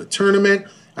put into a tournament.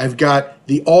 I've got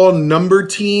the all-number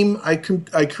team I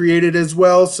created as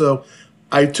well. So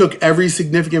I took every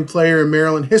significant player in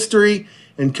Maryland history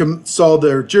and saw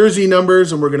their jersey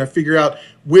numbers, and we're going to figure out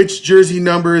which jersey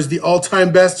number is the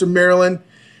all-time best of Maryland.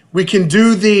 We can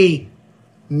do the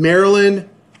Maryland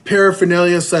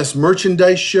paraphernalia /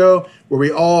 merchandise show where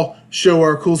we all show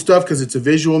our cool stuff because it's a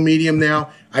visual medium now.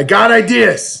 I got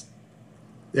ideas.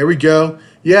 There we go.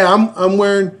 Yeah,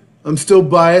 I'm still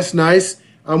biased. Nice.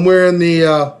 I'm wearing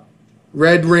the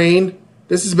Red Rain.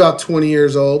 This is about 20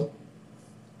 years old.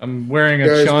 I'm wearing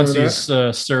a Chauncey's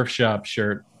Surf Shop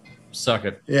shirt. Suck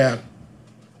it. Yeah.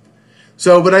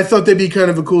 So, but I thought that'd be kind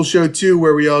of a cool show too,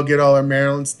 where we all get all our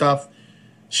Maryland stuff,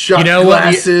 shot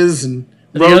glasses and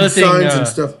road signs and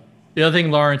stuff. The other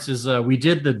thing, Lawrence, is we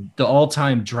did the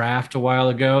all-time draft a while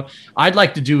ago. I'd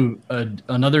like to do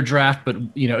another draft, but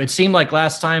it seemed like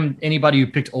last time anybody who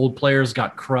picked old players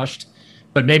got crushed.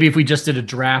 But maybe if we just did a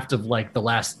draft of like the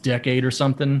last decade or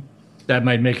something, that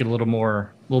might make it a little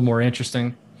more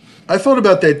interesting. I thought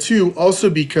about that too, also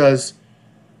because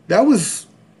that was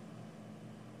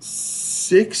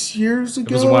 6 years ago.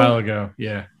 It was a while ago,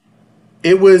 yeah.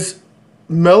 It was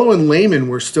Mello and Lehman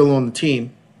were still on the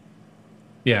team.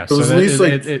 Yeah, so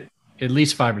at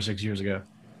least 5 or 6 years ago.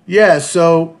 Yeah,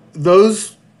 so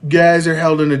those guys are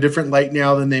held in a different light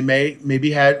now than they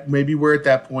maybe were at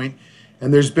that point.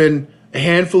 And there's been a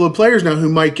handful of players now who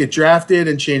might get drafted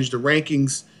and change the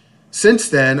rankings since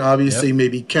then. Obviously,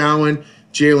 maybe Cowan,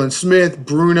 Jalen Smith,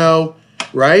 Bruno,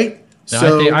 right? Now,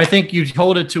 So I think you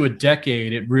hold it to a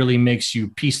decade, it really makes you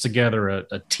piece together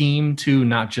a team too,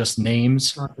 not just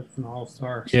names. Not just an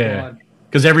all-star Yeah, squad.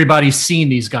 because everybody's seen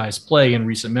these guys play in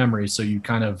recent memory, so you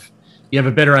have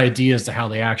a better idea as to how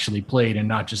they actually played and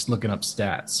not just looking up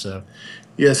stats. So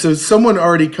yeah, so someone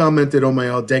already commented on my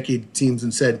all-decade teams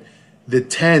and said the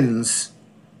teens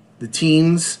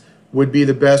would be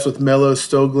the best with Melo,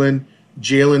 Stoglin,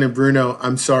 Jalen, and Bruno.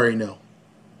 I'm sorry, no.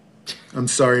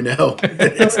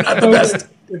 It's not the best.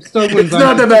 If Stoglin's It's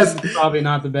not the best. it's probably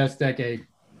not the best decade.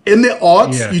 In the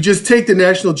aughts, you just take the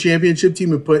national championship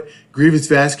team and put Grievous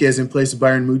Vasquez in place of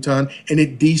Byron Mouton, and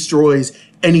it destroys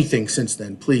anything since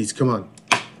then. Please, come on.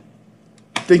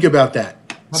 Think about that.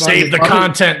 save the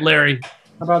content, Larry.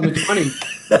 How about the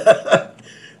 20s?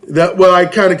 Well, I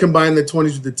kind of combine the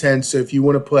 20s with the 10s, so if you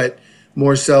want to put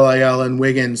Morcell, Ayala, and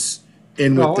Wiggins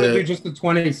in No, I with want to do the just the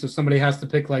 20s, so somebody has to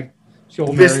pick like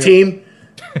Joel this Marriott,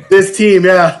 team,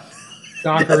 yeah.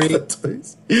 Dockery. Yes,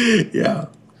 the 20s. Yeah.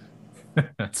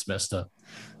 That's messed up.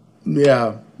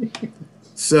 Yeah.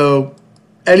 So,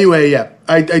 anyway, yeah,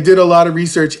 I did a lot of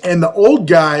research, and the old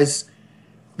guys,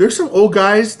 there's some old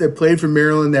guys that played for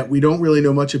Maryland that we don't really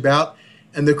know much about,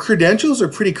 and the credentials are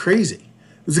pretty crazy.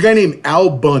 There's a guy named Al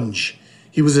Bunge.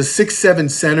 He was a 6'7"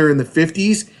 center in the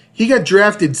 50s. He got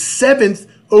drafted 7th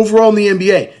overall in the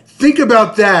NBA. Think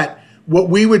about that, what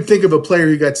we would think of a player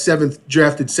who got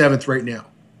drafted 7th right now,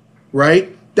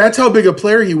 right? That's how big a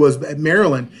player he was at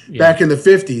Maryland back in the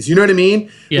 50s. You know what I mean?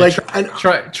 Yeah,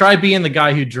 try being the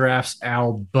guy who drafts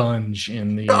Al Bunge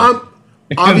in the,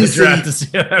 obviously, draft to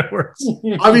see how that works.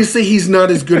 Obviously, he's not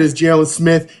as good as Jalen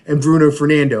Smith and Bruno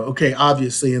Fernando. Okay,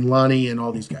 obviously, and Lonnie and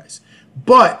all these guys.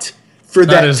 But for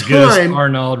Not that as good as time,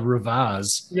 Arnold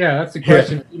Ravaz. Yeah, that's the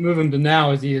question. If you move him to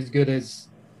now, is he as good as,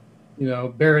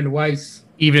 Baron Weiss?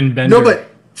 Even Bender. no, but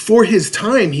for his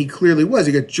time, he clearly was.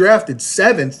 He got drafted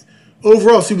 7th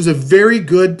overall, so he was a very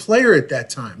good player at that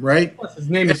time, right? Plus, his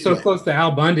name is so close to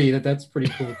Al Bundy that's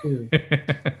pretty cool too.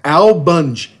 Al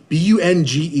Bunge,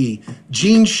 Bunge,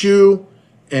 Gene Shue,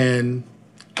 and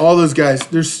all those guys.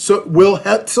 There's Will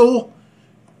Hetzel,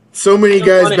 so many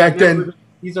guys back then.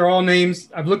 These are all names.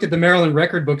 I've looked at the Maryland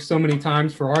record book so many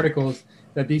times for articles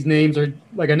that these names are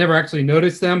like I never actually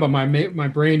noticed them, but my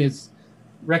brain is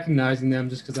recognizing them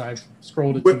just because I've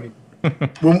scrolled it to me.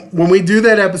 When we do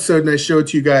that episode and I show it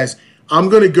to you guys, I'm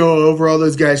going to go over all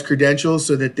those guys' credentials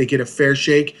so that they get a fair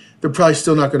shake. They're probably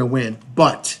still not going to win,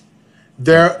 but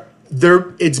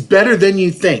it's better than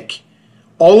you think.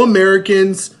 All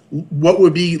Americans, what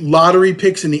would be lottery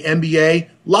picks in the NBA,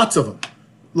 lots of them.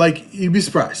 Like, you'd be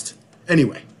surprised.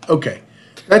 Anyway, okay.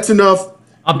 That's enough.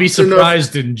 I'll be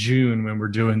surprised in June when we're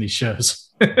doing these shows.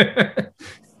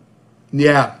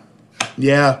 Yeah.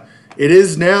 It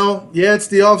is now. Yeah, it's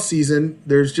the off season.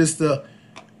 There's just the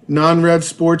non-rev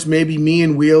sports. Maybe me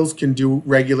and Wheels can do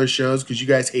regular shows because you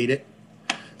guys hate it.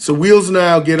 So Wheels and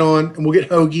I will get on, and we'll get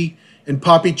Hoagie and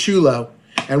Poppy Chulo,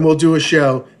 and we'll do a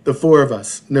show, the four of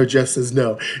us. No, Jeff says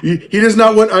no. He does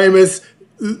not want IMS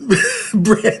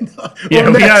brand. Yeah,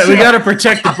 we got to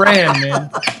protect the brand, man.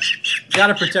 Got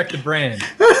to protect the brand.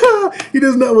 He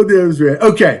does not want the IMS brand.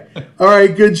 Okay. All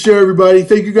right, good show, everybody.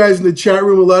 Thank you guys in the chat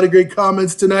room. A lot of great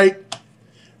comments tonight.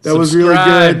 That was really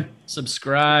good.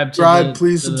 Subscribe.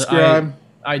 Please subscribe.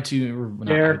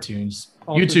 iTunes,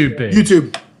 YouTube page.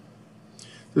 YouTube.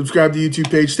 Subscribe to the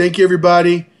YouTube page. Thank you,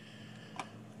 everybody.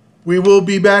 We will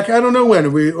be back. I don't know when.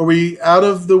 Are we out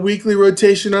of the weekly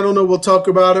rotation? I don't know. We'll talk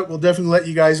about it. We'll definitely let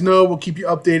you guys know. We'll keep you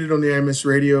updated on the IMS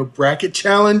Radio Bracket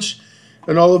Challenge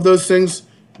and all of those things.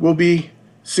 We'll be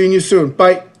seeing you soon.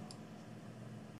 Bye.